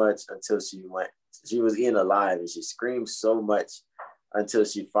so much until she was eaten alive, and she screamed so much until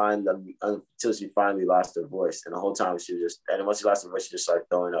she finally lost her voice. And the whole time and once she lost her voice, she just started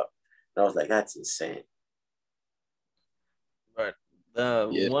throwing up. And I was like, that's insane. But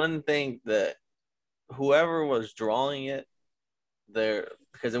the one thing that whoever was drawing it there,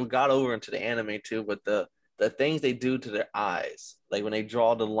 because it got over into the anime too, but the things they do to their eyes, like when they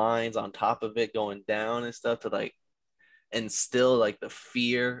draw the lines on top of it going down and stuff to like instill like the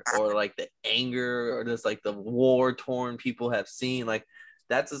fear or like the anger or just like the war torn people have seen, like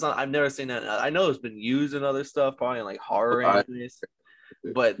that's just, I've never seen that. I know it's been used in other stuff, probably in like horror animes,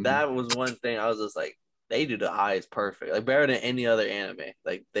 but that was one thing I was just like, they do the eyes perfect, like better than any other anime.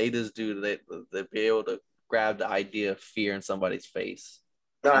 Like they just do, they be able to grab the idea of fear in somebody's face.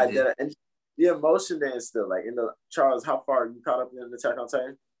 No, I did. And the emotion there is still like Charles, how far are you caught up in Attack on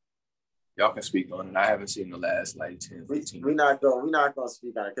Titan? Y'all can speak on it. I haven't seen the last like 10, 15. We're not gonna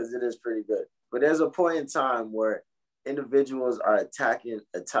speak on it because it is pretty good. But there's a point in time where individuals are attacking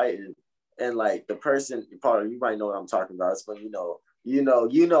a Titan, and like the person, you might know what I'm talking about. It's when you know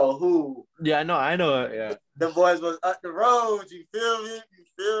who. Yeah, I know. Yeah, the boys was up the road. You feel me?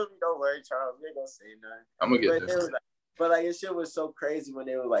 Don't worry, Charles. We ain't gonna say nothing. I'm gonna get this. But like, his shit was so crazy when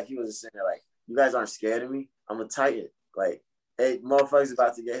they were like, he was just sitting there like, you guys aren't scared of me? I'm a Titan. Like, hey, motherfucker's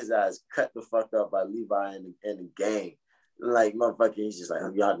about to get his ass cut the fuck up by Levi and the gang. Like, motherfucker, he's just like,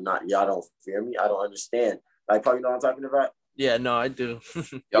 y'all don't fear me? I don't understand. Like, Paul, you know what I'm talking about? Yeah, no, I do.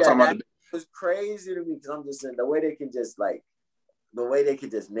 Y'all talking about it was crazy to me because I'm just saying the way they can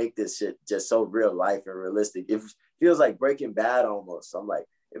just make this shit just so real life and realistic. It feels like Breaking Bad almost. I'm like,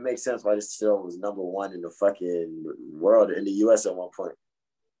 it makes sense why this show was number one in the fucking world, in the US at one point.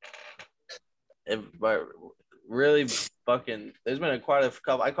 But really fucking, there's been quite a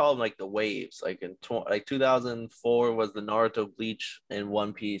couple, I call them like the waves. Like in 2004 was the Naruto, Bleach, and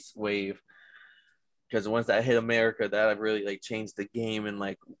One Piece wave. Because once that hit America, that really like changed the game in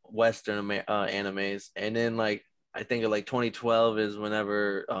like Western animes. And then like, I think like 2012 is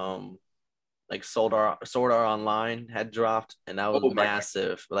whenever like Sword Art Online had dropped, and that was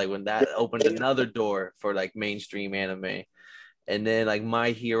massive. Like when that opened another door for like mainstream anime. And then like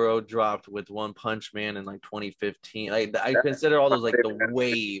My Hero dropped with One Punch Man in like 2015. Like I consider all those like the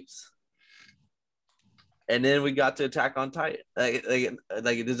waves. And then we got to Attack on Titan. Like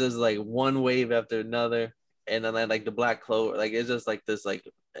this is like one wave after another. And then like the Black Clover, like it's just like this, like,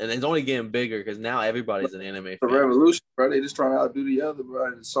 and it's only getting bigger because now everybody's an anime fan. The revolution, bro. They just trying to outdo the other,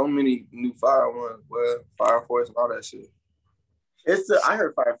 bro. There's so many new Fire ones, Fire Force and all that shit. I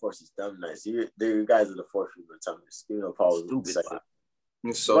heard Fire Force is dumb nice. You guys are the fourth people telling me. You know, Paul was the second.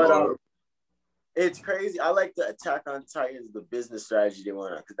 It's crazy. I like the Attack on Titans, the business strategy they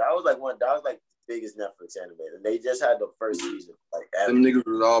went on, because that was like the biggest Netflix anime, and they just had the first season. Like them niggas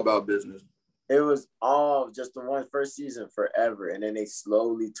was all about business. It was all just the first season forever, and then they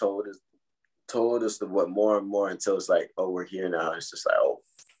slowly told us what more and more until it's like, oh, we're here now. It's just like, oh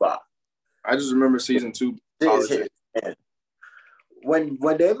fuck. I just remember season 2. When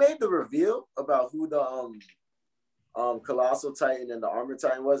they made the reveal about who the Colossal Titan and the Armor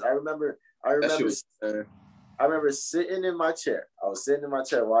Titan was, I remember sitting in my chair. I was sitting in my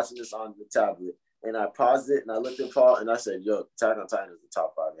chair watching this on the tablet, and I paused it and I looked at Paul and I said, "Yo, Attack on Titan is the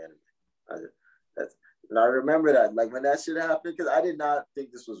top 5 anime." And I remember that, like, when that shit happened, because I did not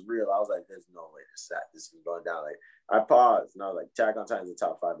think this was real. I was like, "There's no way this is going down." Like, I paused and I was like, "Attack on Titan is the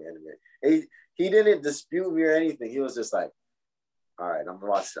top 5 anime." He didn't dispute me or anything. He was just like, "All right, I'm gonna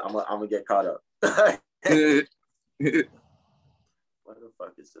watch. I'm gonna get caught up." What the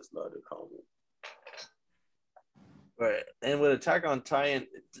fuck is this letter called? Right. And with Attack on Titan,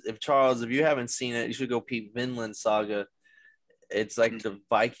 if you haven't seen it, you should go peep Vinland Saga. It's like the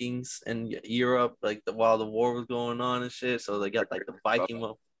Vikings in Europe, like while the war was going on and shit. So they got like the Viking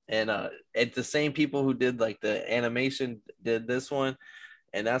one. And it's the same people who did like the animation did this one.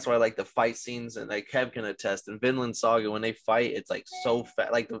 And that's why like the fight scenes, and like Kev can attest, in Vinland Saga, when they fight, it's like so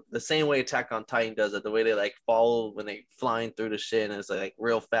fast, like the same way Attack on Titan does it, the way they like follow when they flying through the shit, and it's like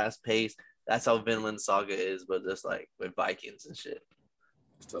real fast paced. That's how Vinland Saga is, but just like with Vikings and shit.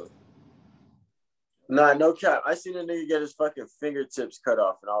 Nah, no cap. I seen a nigga get his fucking fingertips cut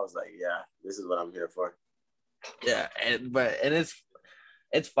off, and I was like, yeah, this is what I'm here for. Yeah, and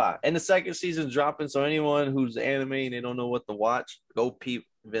it's fine. And the second season's dropping, so anyone who's anime and they don't know what to watch, go peep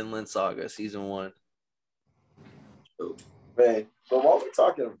Vinland Saga season 1. Man, but while we're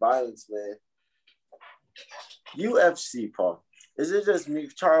talking violence, man, UFC, Paul. Is it just me?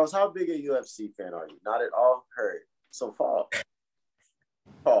 Charles, how big a UFC fan are you? Not at all? Heard. So, Paul,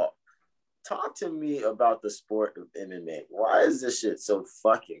 talk to me about the sport of MMA. Why is this shit so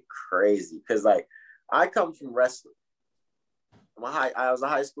fucking crazy? Because, like, I come from wrestling. I was a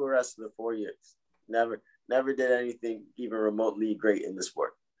high school wrestler 4 years. Never did anything even remotely great in the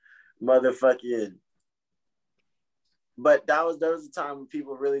sport. Motherfucking. But there was a time when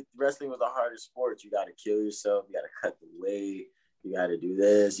people really wrestling was a harder sport. You got to kill yourself. You got to cut the weight. You got to do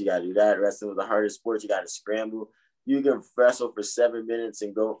this. You got to do that. Wrestling was the hardest sport. You got to scramble. You can wrestle for 7 minutes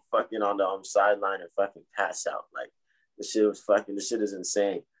and go fucking on the sideline and fucking pass out. Like this shit is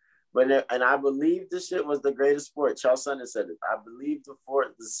insane. But and I believe this shit was the greatest sport. Charles Sutton said it. I believe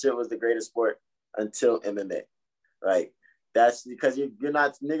this shit was the greatest sport until MMA. Like that's because you're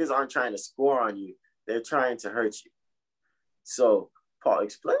not, niggas aren't trying to score on you. They're trying to hurt you. So Paul,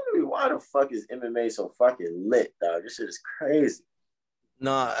 explain to me why the fuck is MMA so fucking lit, dog? This shit is crazy.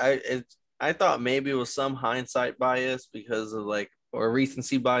 No, I thought maybe it was some hindsight bias because of like, or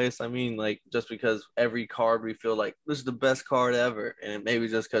recency bias. I mean, like just because every card we feel like this is the best card ever, and maybe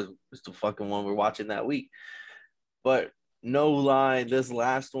just because it's the fucking one we're watching that week. But no lie, this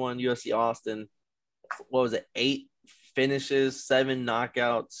last one, UFC Austin, what was it? 8 finishes, 7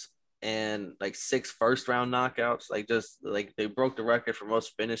 knockouts, and like 6 first-round knockouts. Like just like they broke the record for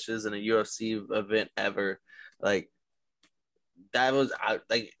most finishes in a UFC event ever. Like that was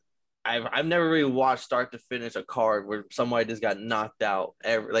like I've never really watched start to finish a card where somebody just got knocked out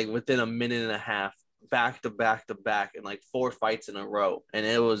like within a minute and a half, back to back to back, and like 4 fights in a row. And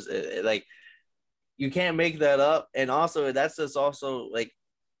it was like you can't make that up. And also that's just also like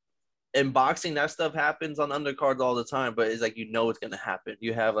in boxing, that stuff happens on undercards all the time, but it's like it's gonna happen.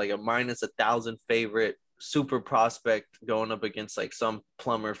 You have like a minus 1,000 favorite super prospect going up against like some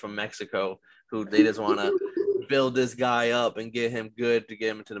plumber from Mexico who they just want to build this guy up and get him good to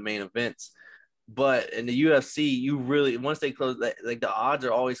get him into the main events. But in the UFC, you really, once they close, like the odds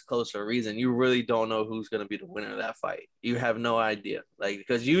are always close for a reason. You really don't know who's going to be the winner of that fight. You have no idea. Like,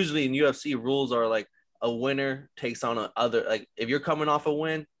 because usually in UFC, rules are like a winner takes on other, like if you're coming off a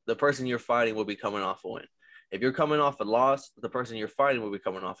win, the person you're fighting will be coming off a win. If you're coming off a loss, the person you're fighting will be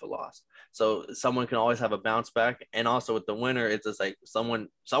coming off a loss. So someone can always have a bounce back. And also with the winner, it's just like someone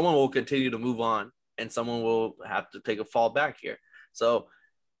will continue to move on and someone will have to take a fall back here. So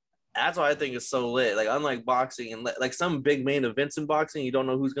that's why I think it's so lit. Like unlike boxing and like some big main events in boxing, you don't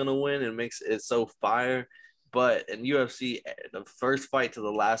know who's gonna win and makes it so fire. But in UFC, the first fight to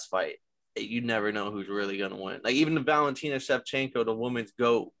the last fight, you never know who's really gonna win. Like even the Valentina Shevchenko, the women's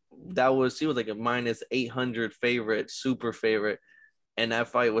GOAT, she was like a minus 800 favorite, super favorite, and that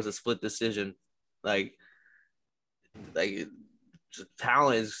fight was a split decision. Like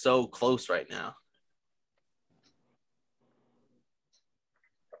talent is so close right now.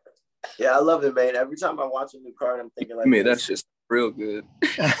 Yeah, I love it, man. Every time I watch a new card, I'm thinking like, man, that's just real good.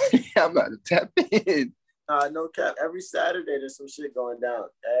 I'm about to tap in. No cap. Every Saturday, there's some shit going down.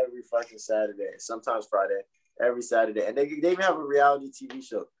 Every fucking Saturday. Sometimes Friday. Every Saturday. And they even have a reality TV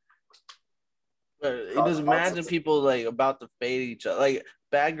show. Just imagine people like about to fade each other. Like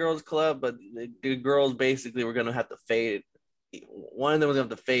Bad Girls Club, but the girls basically were going to have to fade. One of them was going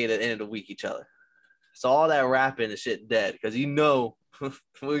to have to fade at the end of the week each other. So all that rapping is shit dead because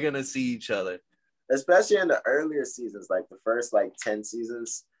we're going to see each other. Especially in the earlier seasons, like the first like 10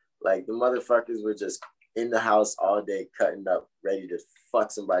 seasons, like the motherfuckers were just in the house all day cutting up, ready to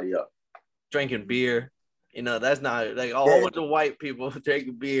fuck somebody up. Drinking beer. That's not like a whole bunch of white people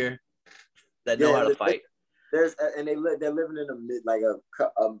drinking beer that know how to fight. They're living in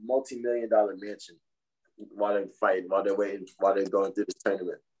a multi-million-dollar mansion while they're fighting, while they're waiting, while they're going through this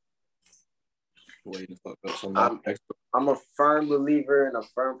tournament. Waiting to fuck up somebody. I'm a firm believer and a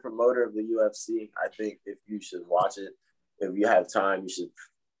firm promoter of the UFC. I think if you should watch it, if you have time, you should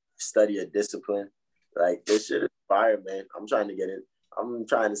study a discipline. Like this shit is fire, man. I'm trying to get it.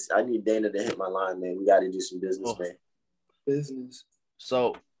 I need Dana to hit my line, man. We got to do some business, man. Business.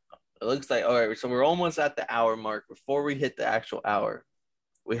 So it looks like, all right, so we're almost at the hour mark. Before we hit the actual hour,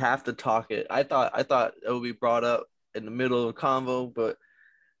 we have to talk it. I thought it would be brought up in the middle of a convo, but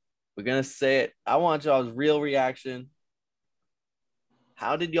we're going to say it. I want y'all's real reaction.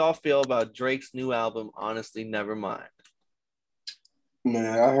 How did y'all feel about Drake's new album, Honestly Nevermind? Man,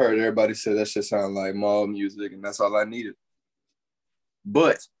 I heard everybody say that shit sound like mall music, and that's all I needed.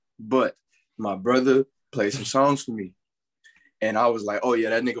 But my brother played some songs for me. And I was like, oh, yeah,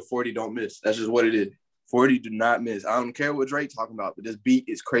 that nigga 40 don't miss. That's just what it is. 40 do not miss. I don't care what Drake talking about, but this beat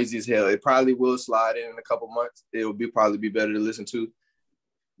is crazy as hell. It probably will slide in a couple months. It will probably be better to listen to.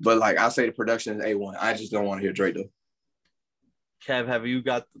 But, like, I say the production is A1. I just don't want to hear Drake, though. Kev, have you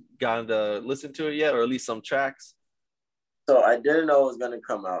gotten to listen to it yet, or at least some tracks? So I didn't know it was going to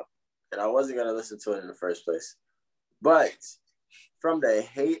come out, and I wasn't going to listen to it in the first place. But from the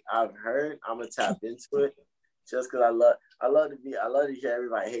hate I've heard, I'm going to tap into it. just because I love to hear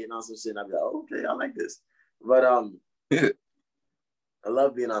everybody hating on some shit. And I be like, oh, okay, I like this. But I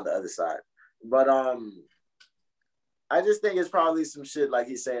love being on the other side. But I just think it's probably some shit like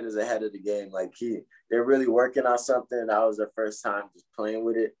he's saying is ahead of the game. Like they're really working on something. That was their first time just playing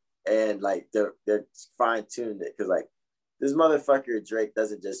with it, and like they're fine tuned it because like this motherfucker Drake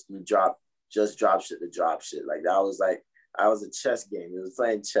doesn't just drop shit to drop shit. Like that was like I was a chess game. He was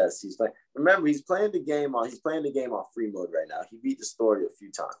playing chess. Remember he's playing the game on free mode right now. He beat the story a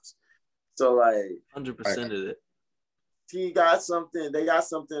few times. So like 100% of it. They got something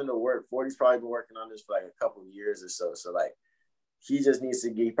in the work. 40's probably been working on this for like a couple of years or so. So like he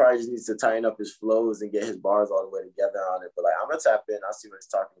probably just needs to tighten up his flows and get his bars all the way together on it. But like I'm gonna tap in, I'll see what he's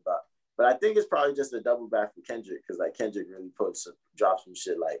talking about. But I think it's probably just a double back for Kendrick because like Kendrick really dropped some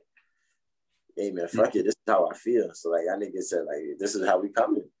shit like, hey man, fuck it, this is how I feel. So like I nigga said like this is how we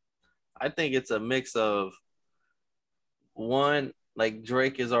coming. I think it's a mix of one, like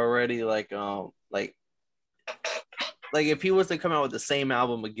Drake is already like if he was to come out with the same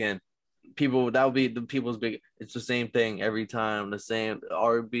album again, that would be the people's big. It's the same thing every time, the same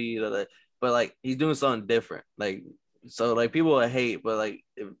R&B, but like he's doing something different. Like so, like people will hate, but like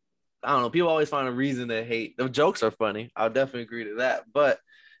I don't know, people always find a reason to hate. The jokes are funny. I'll definitely agree to that, but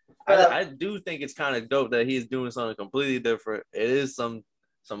I do think it's kind of dope that he's doing something completely different. It is some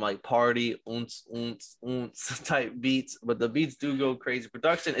like party type beats, but the beats do go crazy.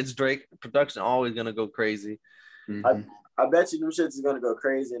 Production, it's Drake. Production always gonna go crazy. Mm-hmm. I bet you them shits is gonna go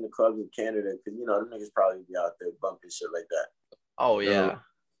crazy in the clubs in Canada because you know them niggas probably be out there bumping shit like that. Oh yeah,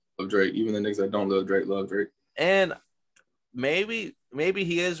 love Drake. Even the niggas that don't love Drake. And maybe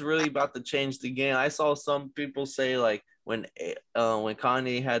he is really about to change the game. I saw some people say like when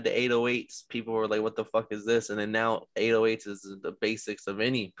Kanye had the 808s, people were like, "What the fuck is this?" And then now 808s is the basics of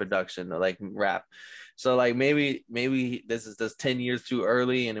any production, like rap. So like maybe this is just 10 years too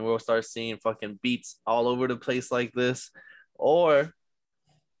early, and then we'll start seeing fucking beats all over the place like this, or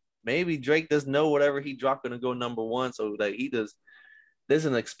maybe Drake doesn't know whatever he dropped gonna go number one. So like this is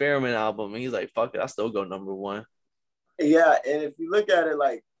an experiment album, and he's like, "Fuck it, I still go number one." Yeah, and if you look at it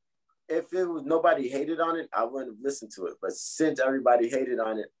like, if it was nobody hated on it, I wouldn't have listened to it. But since everybody hated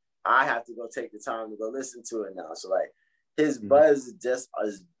on it, I have to go take the time to go listen to it now. So like his buzz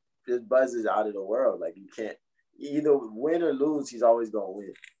is out of the world. Like you can't either win or lose, he's always gonna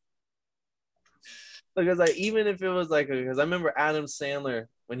win. Because like even if it was like because I remember Adam Sandler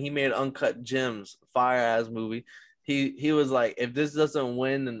when he made Uncut Gems, fire ass movie, he was like, if this doesn't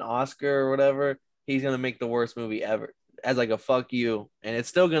win an Oscar or whatever, he's gonna make the worst movie ever. As like a fuck you, and it's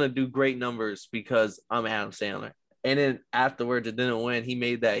still gonna do great numbers because I'm Adam Sandler. And then afterwards, it didn't win. He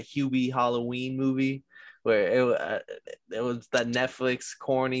made that Hubie Halloween movie where it was that Netflix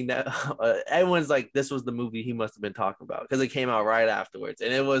corny. Everyone's like, this was the movie he must have been talking about because it came out right afterwards,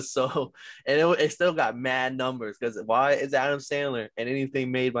 and it was so, and it still got mad numbers because why? It's Adam Sandler, and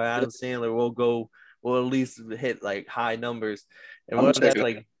anything made by Adam Sandler will at least hit like high numbers. And what that's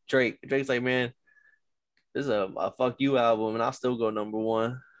like Drake's like, man, this is a fuck you album, and I'll still go number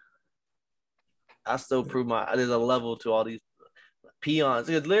one. I still prove there's a level to all these peons.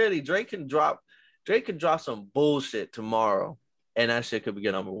 Because literally, Drake can drop some bullshit tomorrow, and that shit could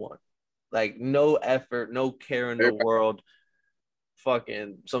get number one. Like no effort, no care in the world.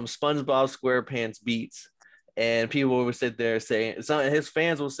 Fucking some SpongeBob SquarePants beats, and people will sit there saying, his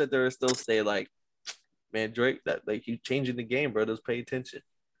fans will sit there and still say like, man, Drake, that like you changing the game, bro. Just pay attention.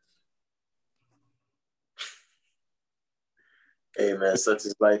 Hey man, such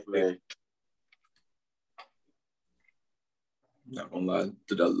is life, man. Not gonna lie,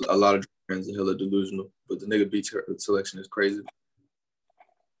 a lot of fans are hella delusional, but the nigga beat selection is crazy.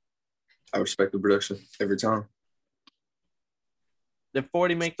 I respect the production every time. Did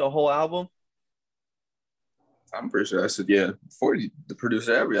 40 make the whole album? I'm pretty sure I said, yeah, 40 the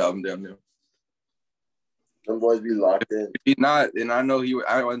producer every album down there. Them boys be locked in. If he's not, and I know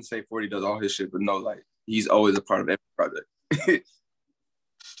I wouldn't say 40 does all his shit, but no, like he's always a part of every project. Hey,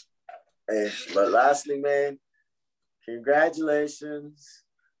 but lastly, man, congratulations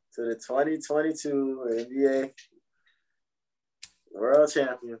to the 2022 NBA World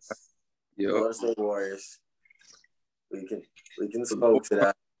Champions, Golden State Warriors. We can smoke to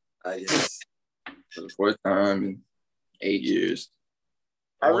that, I guess. For the fourth time in 8 years.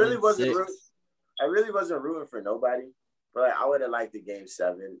 I really wasn't rooting for nobody, but like, I would have liked the Game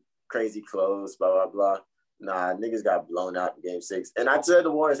 7, crazy close, blah blah blah. Nah, niggas got blown out in Game 6. And I said the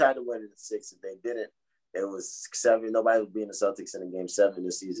Warriors had to win in the 6. If they didn't, it was 7. Nobody was beating the Celtics in the Game 7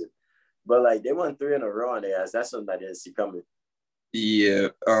 this season. But, like, they won 3 in a row on their ass. That's something I didn't see coming. Yeah.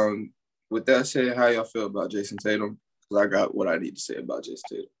 with that said, how y'all feel about Jason Tatum? Because I got what I need to say about Jason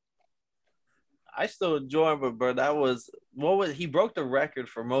Tatum. I still enjoy him, but bro, that was what was he broke the record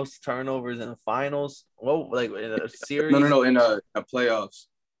for most turnovers in the finals? What like in a series? No, in playoffs.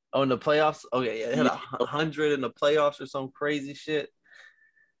 Oh, in the playoffs? Okay, yeah, he had Yeah. 100 in the playoffs or some crazy shit.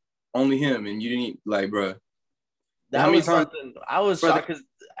 Only him, and you didn't like, bro. That how many was times, something I was brother, shocked because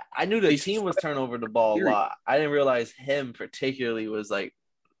I knew the team was turning over the ball a lot. I didn't realize him particularly was like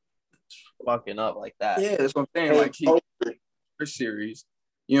fucking up like that. Yeah, that's what I'm saying. Like first series,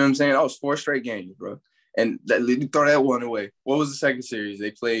 you know what I'm saying? That was 4 straight games, bro. And you throw that one away. What was the second series?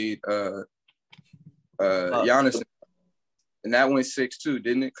 They played Giannis, and that went 6-2,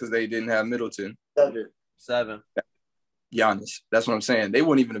 didn't it? Because they didn't have Middleton. 7. Giannis. That's what I'm saying. They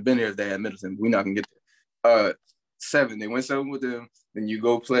wouldn't even have been here if they had Middleton. We're not gonna get there. 7. They went 7 with them. Then you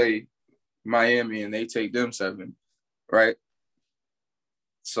go play Miami, and they take them 7, right?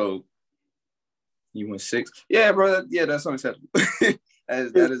 So you went 6. Yeah, bro. Yeah, that's unacceptable. that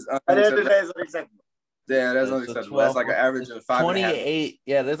is unacceptable. Yeah, that's unacceptable. That's like an average of 5 28.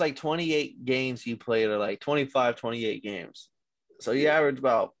 Yeah, there's like 28 games you played, or like 25, 28 games. So you average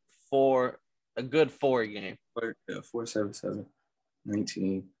about 4, a good 4 a game. 4, 7, 7,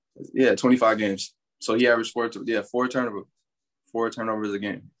 19. Yeah, 25 games. So he averaged 4 turnovers. 4 turnovers a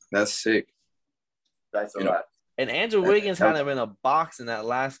game. That's sick. That's a lot. And Andrew Wiggins kind of in a box in that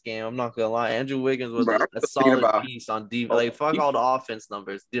last game. I'm not gonna lie. Andrew Wiggins was a solid piece on defense. Like fuck all the offense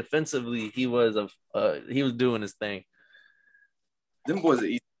numbers. Defensively, he was doing his thing. Them boys are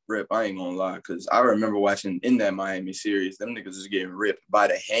easy to rip. I ain't gonna lie, because I remember watching in that Miami series, them niggas was getting ripped by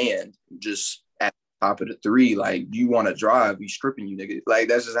the hand, just at the top of the 3. Like, you want to drive, we stripping you, nigga. Like,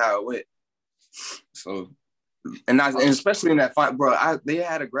 that's just how it went. So, and especially in that fight, bro. They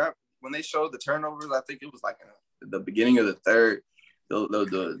had a grab when they showed the turnovers. I think it was like the beginning of the third.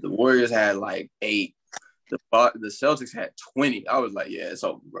 The Warriors had like 8. The Celtics had 20. I was like, yeah, it's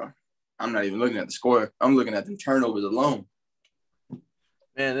over, bro. I'm not even looking at the score. I'm looking at the turnovers alone.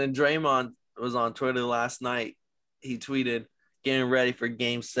 And then Draymond was on Twitter last night. He tweeted, "Getting ready for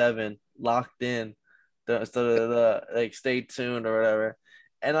Game 7, locked in. Like stay tuned or whatever."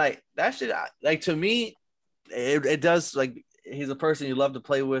 And like that shit, like to me, it does. Like he's a person you love to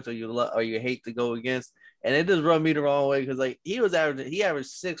play with, or you hate to go against, and it just rubbed me the wrong way because like he averaged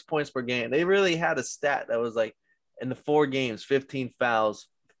 6 points per game. They really had a stat that was like in the 4 games, 15 fouls,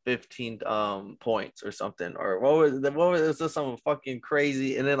 15 points or something, or what was it was something fucking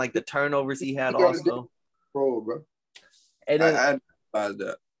crazy, and then like the turnovers he had also. Bro. And then I realized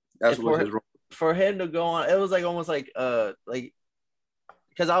that. That's what his role. For him to go on, it was like almost like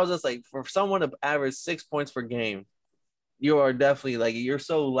because I was just like, for someone to average 6 points per game, you are definitely like, you're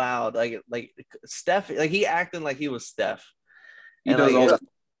so loud, like Steph, like he acting like he was Steph. He does all that.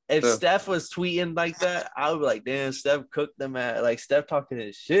 If Steph was tweeting like that, I would be like, damn, Steph cooked them at like Steph talking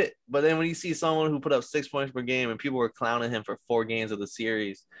his shit. But then when you see someone who put up 6 points per game and people were clowning him for 4 games of the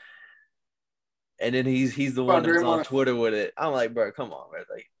series, and then he's the one that's on Twitter with it, I'm like, bro, come on, bro.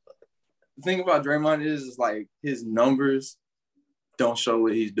 Like, the thing about Draymond is like his numbers don't show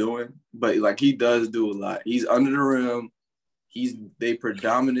what he's doing, but like he does do a lot. He's under the rim. He's a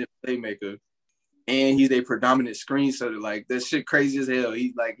predominant playmaker. And he's a predominant screen setter. Like, that shit crazy as hell.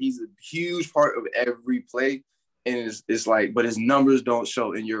 He's a huge part of every play. And it's like, but his numbers don't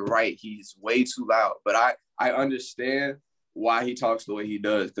show. And you're right, he's way too loud. But I understand why he talks the way he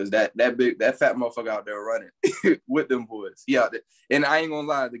does, because that fat motherfucker out there running with them boys. He out there. And I ain't gonna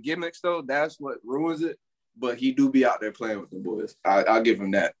lie, the gimmicks though, that's what ruins it. But he do be out there playing with them boys. I'll give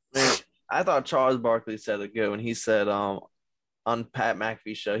him that. Man, I thought Charles Barkley said it good when he said on Pat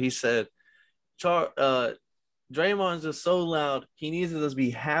McAfee's show, he said, Draymond's just so loud. He needs to just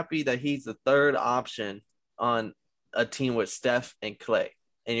be happy that he's the third option on a team with Steph and Clay,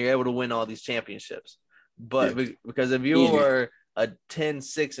 and you're able to win all these championships. But because if you were a 10,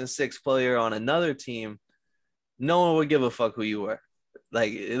 6, and 6 player on another team, no one would give a fuck who you were.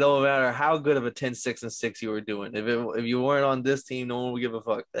 Like, it don't matter how good of a 10, 6, and 6 you were doing. If you weren't on this team, no one would give a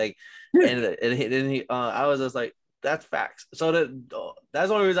fuck. Like, and I was just like, that's facts. So that's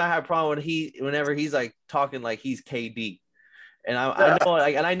the only reason I have a problem whenever he's like talking like he's KD, and I know,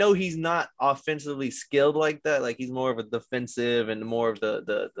 like, and I know he's not offensively skilled like that. Like, he's more of a defensive and more of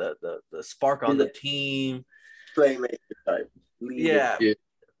the spark on the team, playmaker type. Yeah.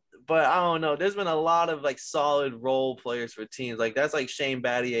 But I don't know. There's been a lot of like solid role players for teams. Like, that's like Shane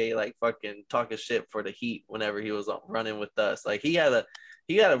Battier, like fucking talking shit for the Heat whenever he was running with us. Like, he had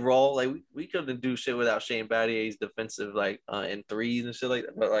a role. Like, we couldn't do shit without Shane Battier's defensive, like, in threes and shit like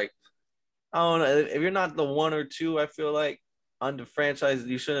that. But like, I don't know, if you're not the 1 or 2, I feel like under franchise,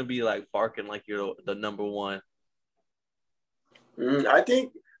 you shouldn't be like barking like you're the number one. I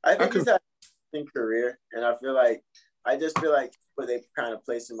think he's had a career, and I just feel like they kind of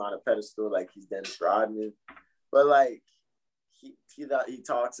place him on a pedestal like he's Dennis Rodman, but like he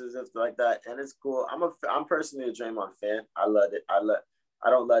talks as if like that, and it's cool. I'm personally a Draymond fan. I love it. I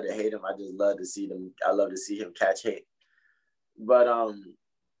don't love to hate him. I just love to see them. I love to see him catch hate. But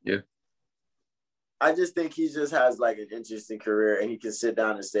yeah. I just think he just has like an interesting career, and he can sit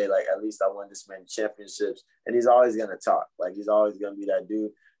down and say like, at least I won this many championships, and he's always gonna talk. Like he's always gonna be that dude.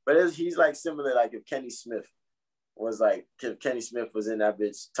 But he's like similar, like if Kenny Smith was in that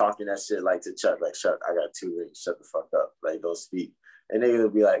bitch talking that shit like to Chuck, like Chuck, I got 2 rings, shut the fuck up, like don't speak. And they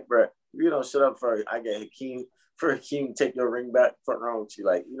would be like, bro, you don't shut up I get Hakeem, take your ring back, fuck wrong with you,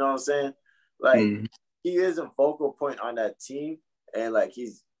 like you know what I'm saying? Like he is a focal point on that team, and like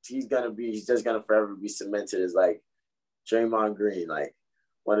he's just gonna forever be cemented as like Draymond Green, like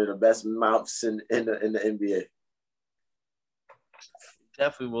one of the best mouths in the NBA.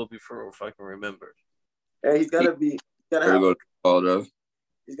 Definitely will be for fucking remembered. And he's gonna have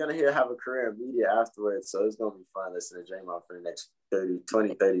a career in media afterwards, so it's gonna be fun listening to Draymond for the next 30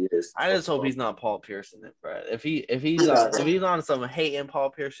 years. I just hope he's not Paul Pierce in it, bro. If he's on some hating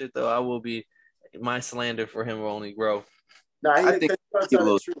Paul Pierce shit though, I will be. My slander for him will only grow. Nah, I think he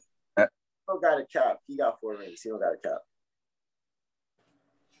don't got a cap. He got 4 rings. He don't got a cap.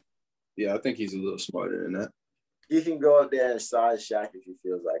 Yeah, I think he's a little smarter than that. He can go up there and size Shaq if he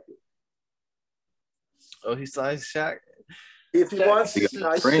feels like it. Oh, he sized Shaq? If he wants to, he's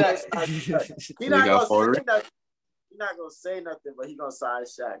not gonna say nothing, but he's gonna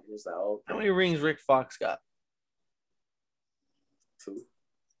size Shaq. And it's like, oh, how many rings Rick Fox got? 2,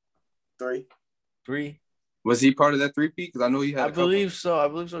 3. 3. Was he part of that 3-peat? Because I know he had. I believe so.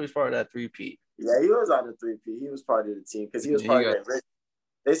 He's part of that 3-peat. Yeah, he was on the 3-peat. He was part of the team because he was part of that.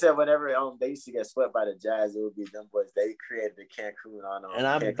 They said whenever they used to get swept by the Jazz, it would be them boys. They created the Cancun on them. And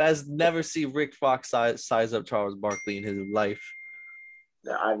I've never seen Rick Fox size up Charles Barkley in his life.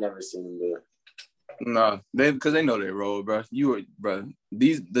 No, I've never seen him do it. Nah, because they know they roll, bro. The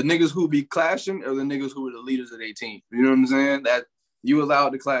niggas who be clashing are the niggas who are the leaders of their team. You know what I'm saying? That you allowed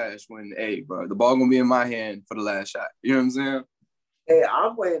to clash when, hey, bro, the ball gonna be in my hand for the last shot. You know what I'm saying? Hey,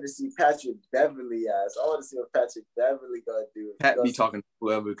 I'm waiting to see Patrick Beverly ass. I want to see what Patrick Beverly gonna do. Pat be talking to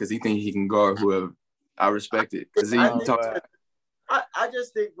whoever because he think he can guard whoever. I respect it. I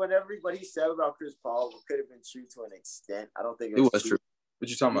just think what he said about Chris Paul could have been true to an extent. I don't think it was true. What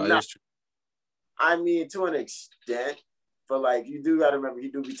you talking about? It was true. I mean, to an extent, but like you do got to remember, he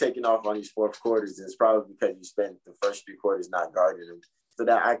do be taking off on these fourth quarters, and it's probably because you spent the first 3 quarters not guarding him. So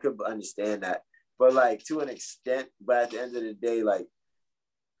that I could understand that, but like to an extent. But at the end of the day, like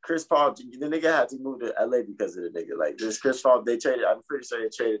Chris Paul, the nigga had to move to LA because of the nigga. Like this Chris Paul, I'm pretty sure they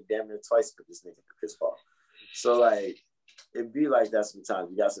traded damn near twice for this nigga for Chris Paul. So like it be like that sometimes.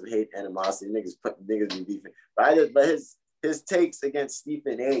 You got some hate, animosity, niggas be beefing. But his takes against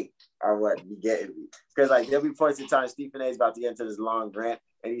Stephen A are what be getting me. Because like there'll be points in time Stephen A is about to get into this long rant,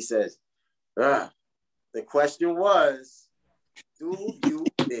 and he says, the question was, do you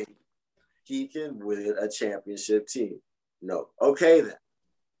think he can win a championship team? No. Okay then.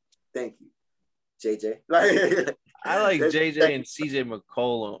 Thank you, JJ. I like JJ and CJ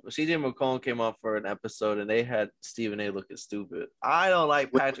McCollum. CJ McCollum came up for an episode, and they had Stephen A looking stupid. I don't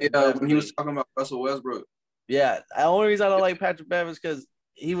like Patrick Beverly. When he was talking about Russell Westbrook. Yeah, the only reason I don't like Patrick Beverly is because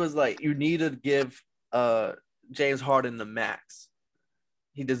he was like, you need to give James Harden the max.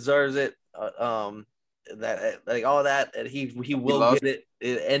 He deserves it. That like all that, and he will get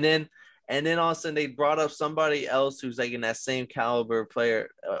it. And then all of a sudden they brought up somebody else who's like in that same caliber player.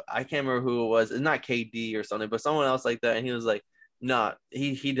 I can't remember who it was. It's not KD or something, but someone else like that. And he was like, "Nah,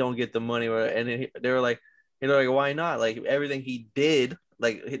 he don't get the money." And they were like, "Why not? Like everything he did,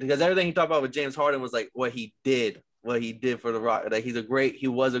 like because everything he talked about with James Harden was like what he did for the Rock. Like he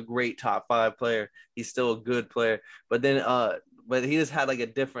was a great top 5 player. He's still a good player, but then but he just had like a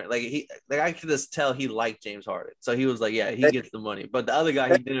different I could just tell he liked James Harden. So he was like, yeah, he gets the money. But the other guy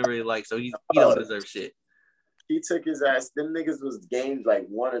he didn't really like, so he don't deserve shit. He took his ass. Them niggas was games like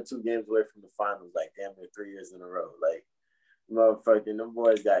 1 or 2 games away from the finals, like damn near 3 years in a row. Like motherfucking them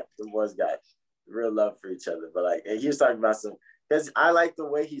boys got real love for each other. But like, and he was talking about because I like the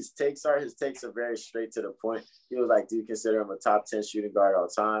way his takes are. His takes are very straight to the point. He was like, do you consider him a top 10 shooting guard all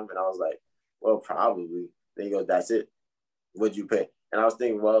time? And I was like, well, probably. Then he goes, that's it. What'd you pay? And I was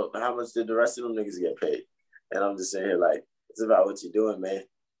thinking, well, how much did the rest of them niggas get paid? And I'm just sitting here like, it's about what you're doing, man.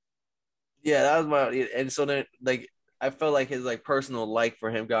 Yeah, that was and so then like I felt like his like personal like for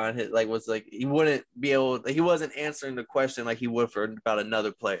him got hit like was like he wouldn't be able he wasn't answering the question like he would for about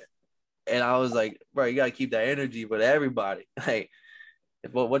another player. And I was like, bro, you gotta keep that energy with everybody. Like,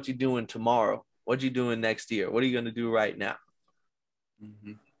 what you doing tomorrow? What you doing next year? What are you gonna do right now?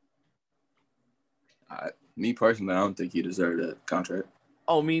 Mm-hmm. Me personally, I don't think he deserved that contract.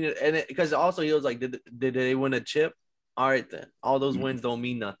 Oh, because also he was like, did they win a chip? All right, then all those wins don't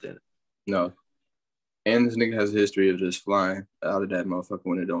mean nothing. No. And this nigga has a history of just flying out of that motherfucker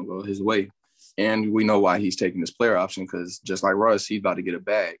when it don't go his way. And we know why he's taking this player option because just like Russ, he's about to get a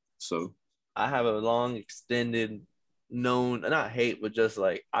bag. So I have a long extended known, not hate, but just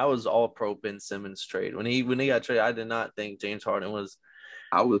like I was all pro Ben Simmons trade. When he got traded, I did not think James Harden was.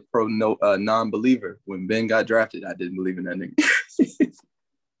 I was pro non-believer. When Ben got drafted, I didn't believe in that nigga.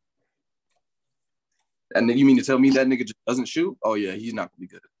 And you mean to tell me that nigga just doesn't shoot? Oh, yeah, he's not going to be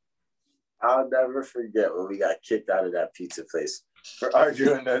good. I'll never forget when we got kicked out of that pizza place for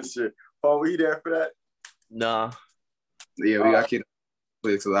arguing that shit. Paul, were you there for that? Nah. Yeah, we got kicked out of the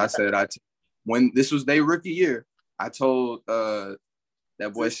place. So I said, when this was their rookie year, I told that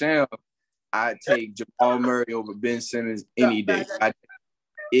boy Sham, I'd take Jamal Murray over Ben Simmons any day.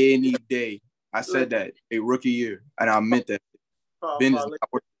 Any day. I said that a rookie year, and I meant that. Ben is not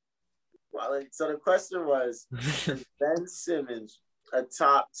working. Well, so the question was, Ben Simmons a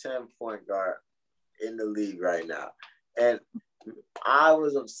top 10 point guard in the league right now? And I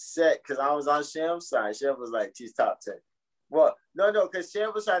was upset because I was on Sham's side. Sham was like, he's top 10. Well, no, because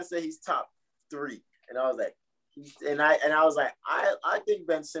Sham was trying to say he's top 3. And I was like, I was like, I think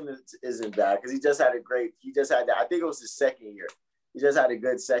Ben Simmons isn't bad because he just had that. I think it was his second year. He just had a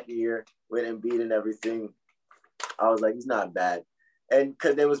good second year with Embiid and everything. I was like, he's not bad. And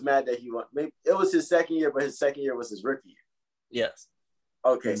because they was mad that he won. Maybe it was his second year, but his second year was his rookie year. Yes.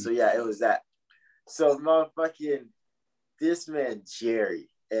 Okay, so yeah, it was that. So motherfucking this man, Jerry,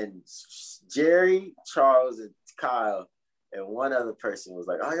 Charles, and Kyle, and one other person was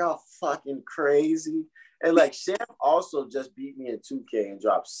like, are y'all fucking crazy? And like Sham also just beat me in 2K and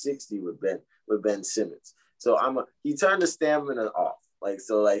dropped 60 with Ben Simmons. So he turned the stamina off. Like,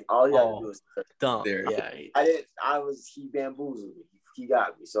 so like all you gotta do is dumb. There. Yeah. He bamboozled me. He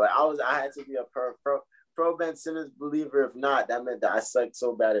got me. So I had to be a pro Ben Simmons believer. If not, that meant that I sucked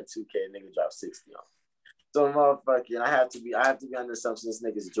so bad at 2K, nigga dropped 60 on. So motherfucking, I have to be under assumption this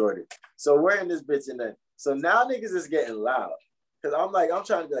nigga's Jordan. So we're in this bitch, and then so now niggas is getting loud. Cause I'm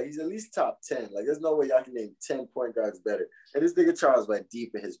trying to be like, he's at least top 10. Like, there's no way y'all can name 10 point guards better. And this nigga Charles went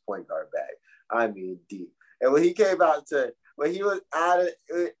deep in his point guard bag. I mean deep. And when he came out when he was out of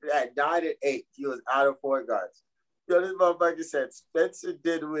at 9 and 8, he was out of point guards. Yo, this motherfucker said Spencer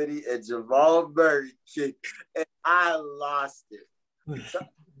Dinwiddie and Jamal Murray kicked, and I lost it. So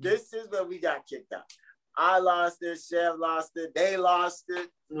this is when we got kicked out. I lost it. Sham lost it. They lost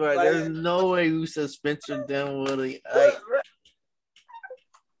it. Right. Like, there's no way you said Spencer Dinwiddie.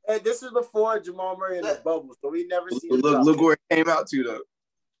 And this is before Jamal Murray in the bubble, so we never seen. Look where it came out to though.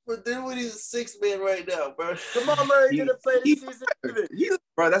 But Dinwiddie's a 6-man right now, bro. Jamal Murray didn't play the season.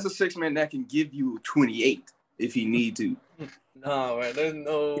 Bro, that's a 6-man that can give you 28 if he need to. No, man, there's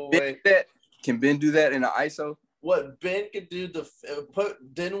no way. Can Ben do that in an ISO? What Ben could do to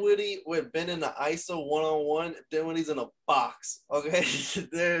put Dinwiddie with Ben in the ISO one-on-one, Dinwiddie's in a box. Okay,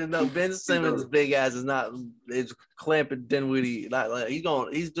 there's no Ben Simmons' big ass is clamping Dinwiddie.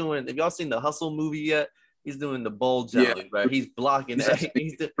 He's doing. If y'all seen the Hustle movie yet? He's doing the bowl challenge, right? He's blocking that.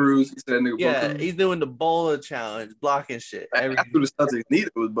 He's doing the bowler challenge, blocking shit. That's who the Celtics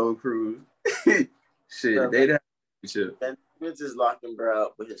needed was Bo Cruz. Shit, they didn't have shit. Ben Simmons is locking bro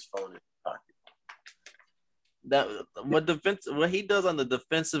out with his phone in his pocket. What he does on the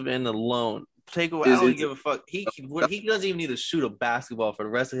defensive end alone, take away. I don't give a fuck. He doesn't even need to shoot a basketball for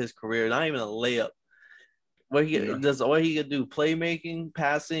the rest of his career. Not even a layup. What he can do, playmaking,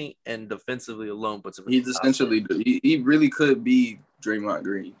 passing, and defensively alone. But he's essentially he really could be Draymond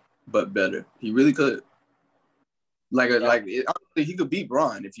Green, but better. He really could. Honestly, he could beat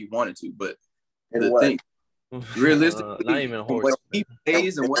Bron if he wanted to, but the thing, realistically, not even horse. What he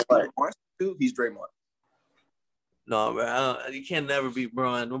plays and what he wants to do, he's Draymond. No, man, you can't never beat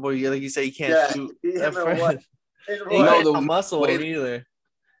Bron. Like you say, you can't shoot. No muscle either.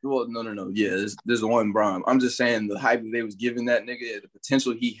 Well, no. Yeah, there's one Bron. I'm just saying the hype that they was giving that nigga, the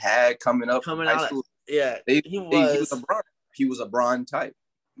potential he had coming out of high school. Yeah, he was a Bron. He was a Bron type.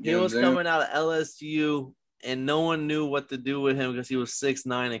 He was coming out of LSU, and no one knew what to do with him because he was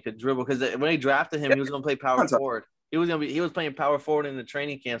 6'9" and could dribble. Because when they drafted him, he was going to play power forward. He was playing power forward in the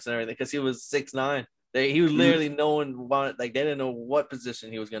training camps and everything because he was 6'9". He was literally no one wanted, like they didn't know what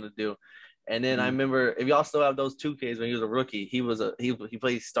position he was going to do. And then I remember, if y'all still have those 2Ks when he was a rookie,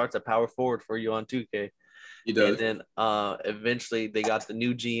 he starts at power forward for you on 2K. He does. And then eventually they got the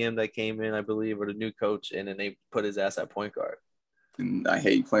new GM that came in, I believe, or the new coach, and then they put his ass at point guard. And I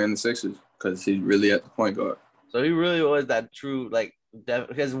hate playing the Sixers because he's really at the point guard. So he really was that true, like,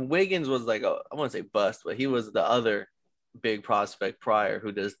 because Wiggins was like, I wouldn't say bust, but he was the other big prospect prior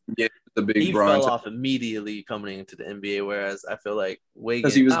who just the big he fell off immediately coming into the NBA. Whereas I feel like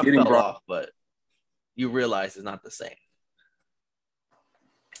Wiggins he was getting fell off, but you realize it's not the same.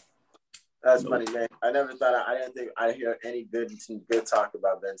 That's funny, man. I never thought I didn't think I'd hear any good talk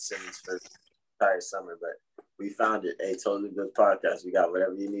about Ben Simmons for the entire summer, but we found it. A totally good podcast. We got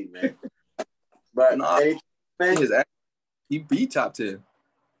whatever you need, man. But man, he beat top 10.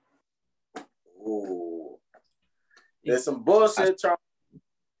 Ooh. There's some bullshit, Charles.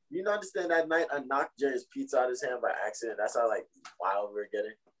 You don't understand that night I knocked Jerry's pizza out of his hand by accident. That's how like wild we were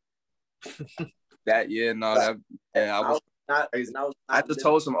getting. I just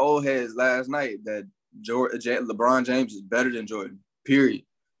told some old heads last night that LeBron James is better than Jordan. Period.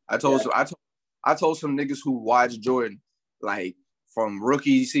 I told some niggas who watched Jordan like from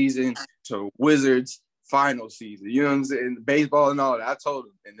rookie season to Wizards final season. You know what I'm saying? Baseball and all that. I told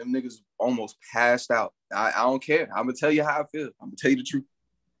them, and them niggas almost passed out. I don't care. I'm gonna tell you how I feel. I'm gonna tell you the truth.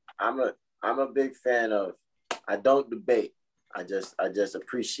 I'm a big fan of. I don't debate. I just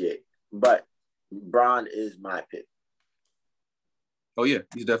appreciate. But Bron is my pick. Oh yeah,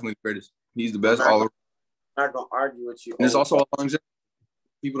 he's definitely the greatest. He's the best all around. I'm not gonna argue with you. And it's also a longevity.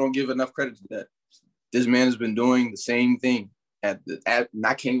 People don't give enough credit to that. This man has been doing the same thing and I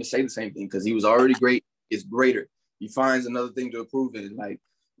can't even say the same thing because he was already great. It's greater. He finds another thing to improve in. Like,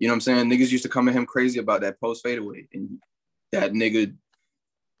 you know what I'm saying? Niggas used to come at him crazy about that post fadeaway. And that nigga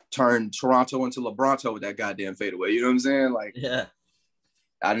turned Toronto into LeBronto with that goddamn fadeaway. You know what I'm saying? Like, yeah.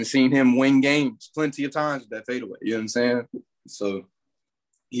 I done seen him win games plenty of times with that fadeaway. You know what I'm saying? So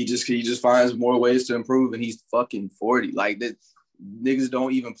he just finds more ways to improve, and he's fucking 40. Like, that niggas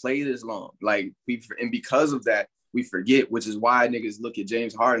don't even play this long. Like, and because of that, we forget, which is why niggas look at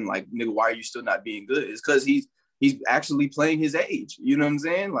James Harden like, nigga, why are you still not being good? It's because he's actually playing his age. You know what I'm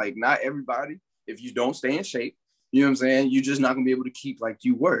saying? Like, not everybody, if you don't stay in shape, you know what I'm saying, you're just not going to be able to keep like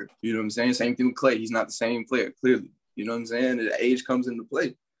you were. You know what I'm saying? Same thing with Klay. He's not the same player, clearly. You know what I'm saying? The age comes into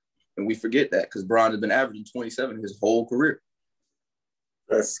play. And we forget that because Bron has been averaging 27 his whole career.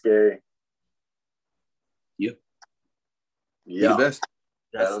 That's scary. Yeah. Yeah. The best.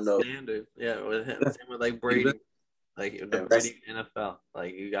 That's I don't know. Standard. Yeah, with him. Same with like Brady. Like the Brady NFL.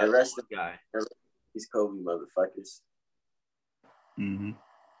 Like you got one guy. He's Kobe, motherfuckers. Mm-hmm.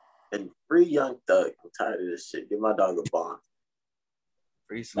 And free Young Thug. I'm tired of this shit. Give my dog a bond.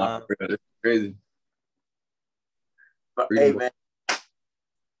 Free slime. That's crazy. But hey, man,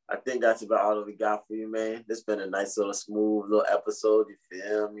 I think that's about all that we got for you, man. This has been a nice little smooth little episode. You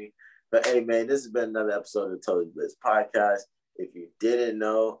feel me? But hey, man, this has been another episode of the Totally Blitz podcast. If you didn't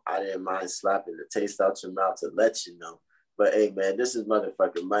know, I didn't mind slapping the taste out your mouth to let you know. But hey, man, this is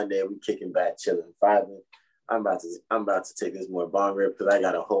motherfucking Monday. We kicking back, chilling, vibing. I'm about to take this more bong rip because I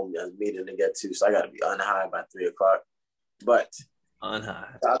got a whole meeting to get to, so I got to be on high by 3:00. But on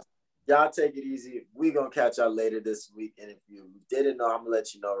high. Y'all take it easy. We gonna catch y'all later this week. And if you didn't know, I'm gonna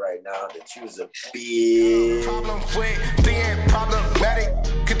let you know right now that you's a big problem with being problematic.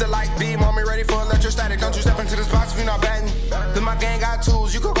 Get the light beam on me, ready for electrostatic. Don't you step into this box if you're not batting. Then my gang got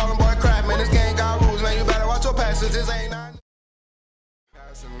tools. You can call them boy crap, man. This gang got rules, man. You better watch your passes. This ain't not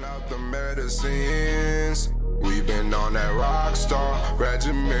passing out the medicines. We've been on that rock star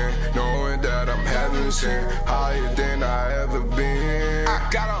regimen, knowing that I'm heaven sent, higher than I ever been. I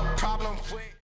got a problem with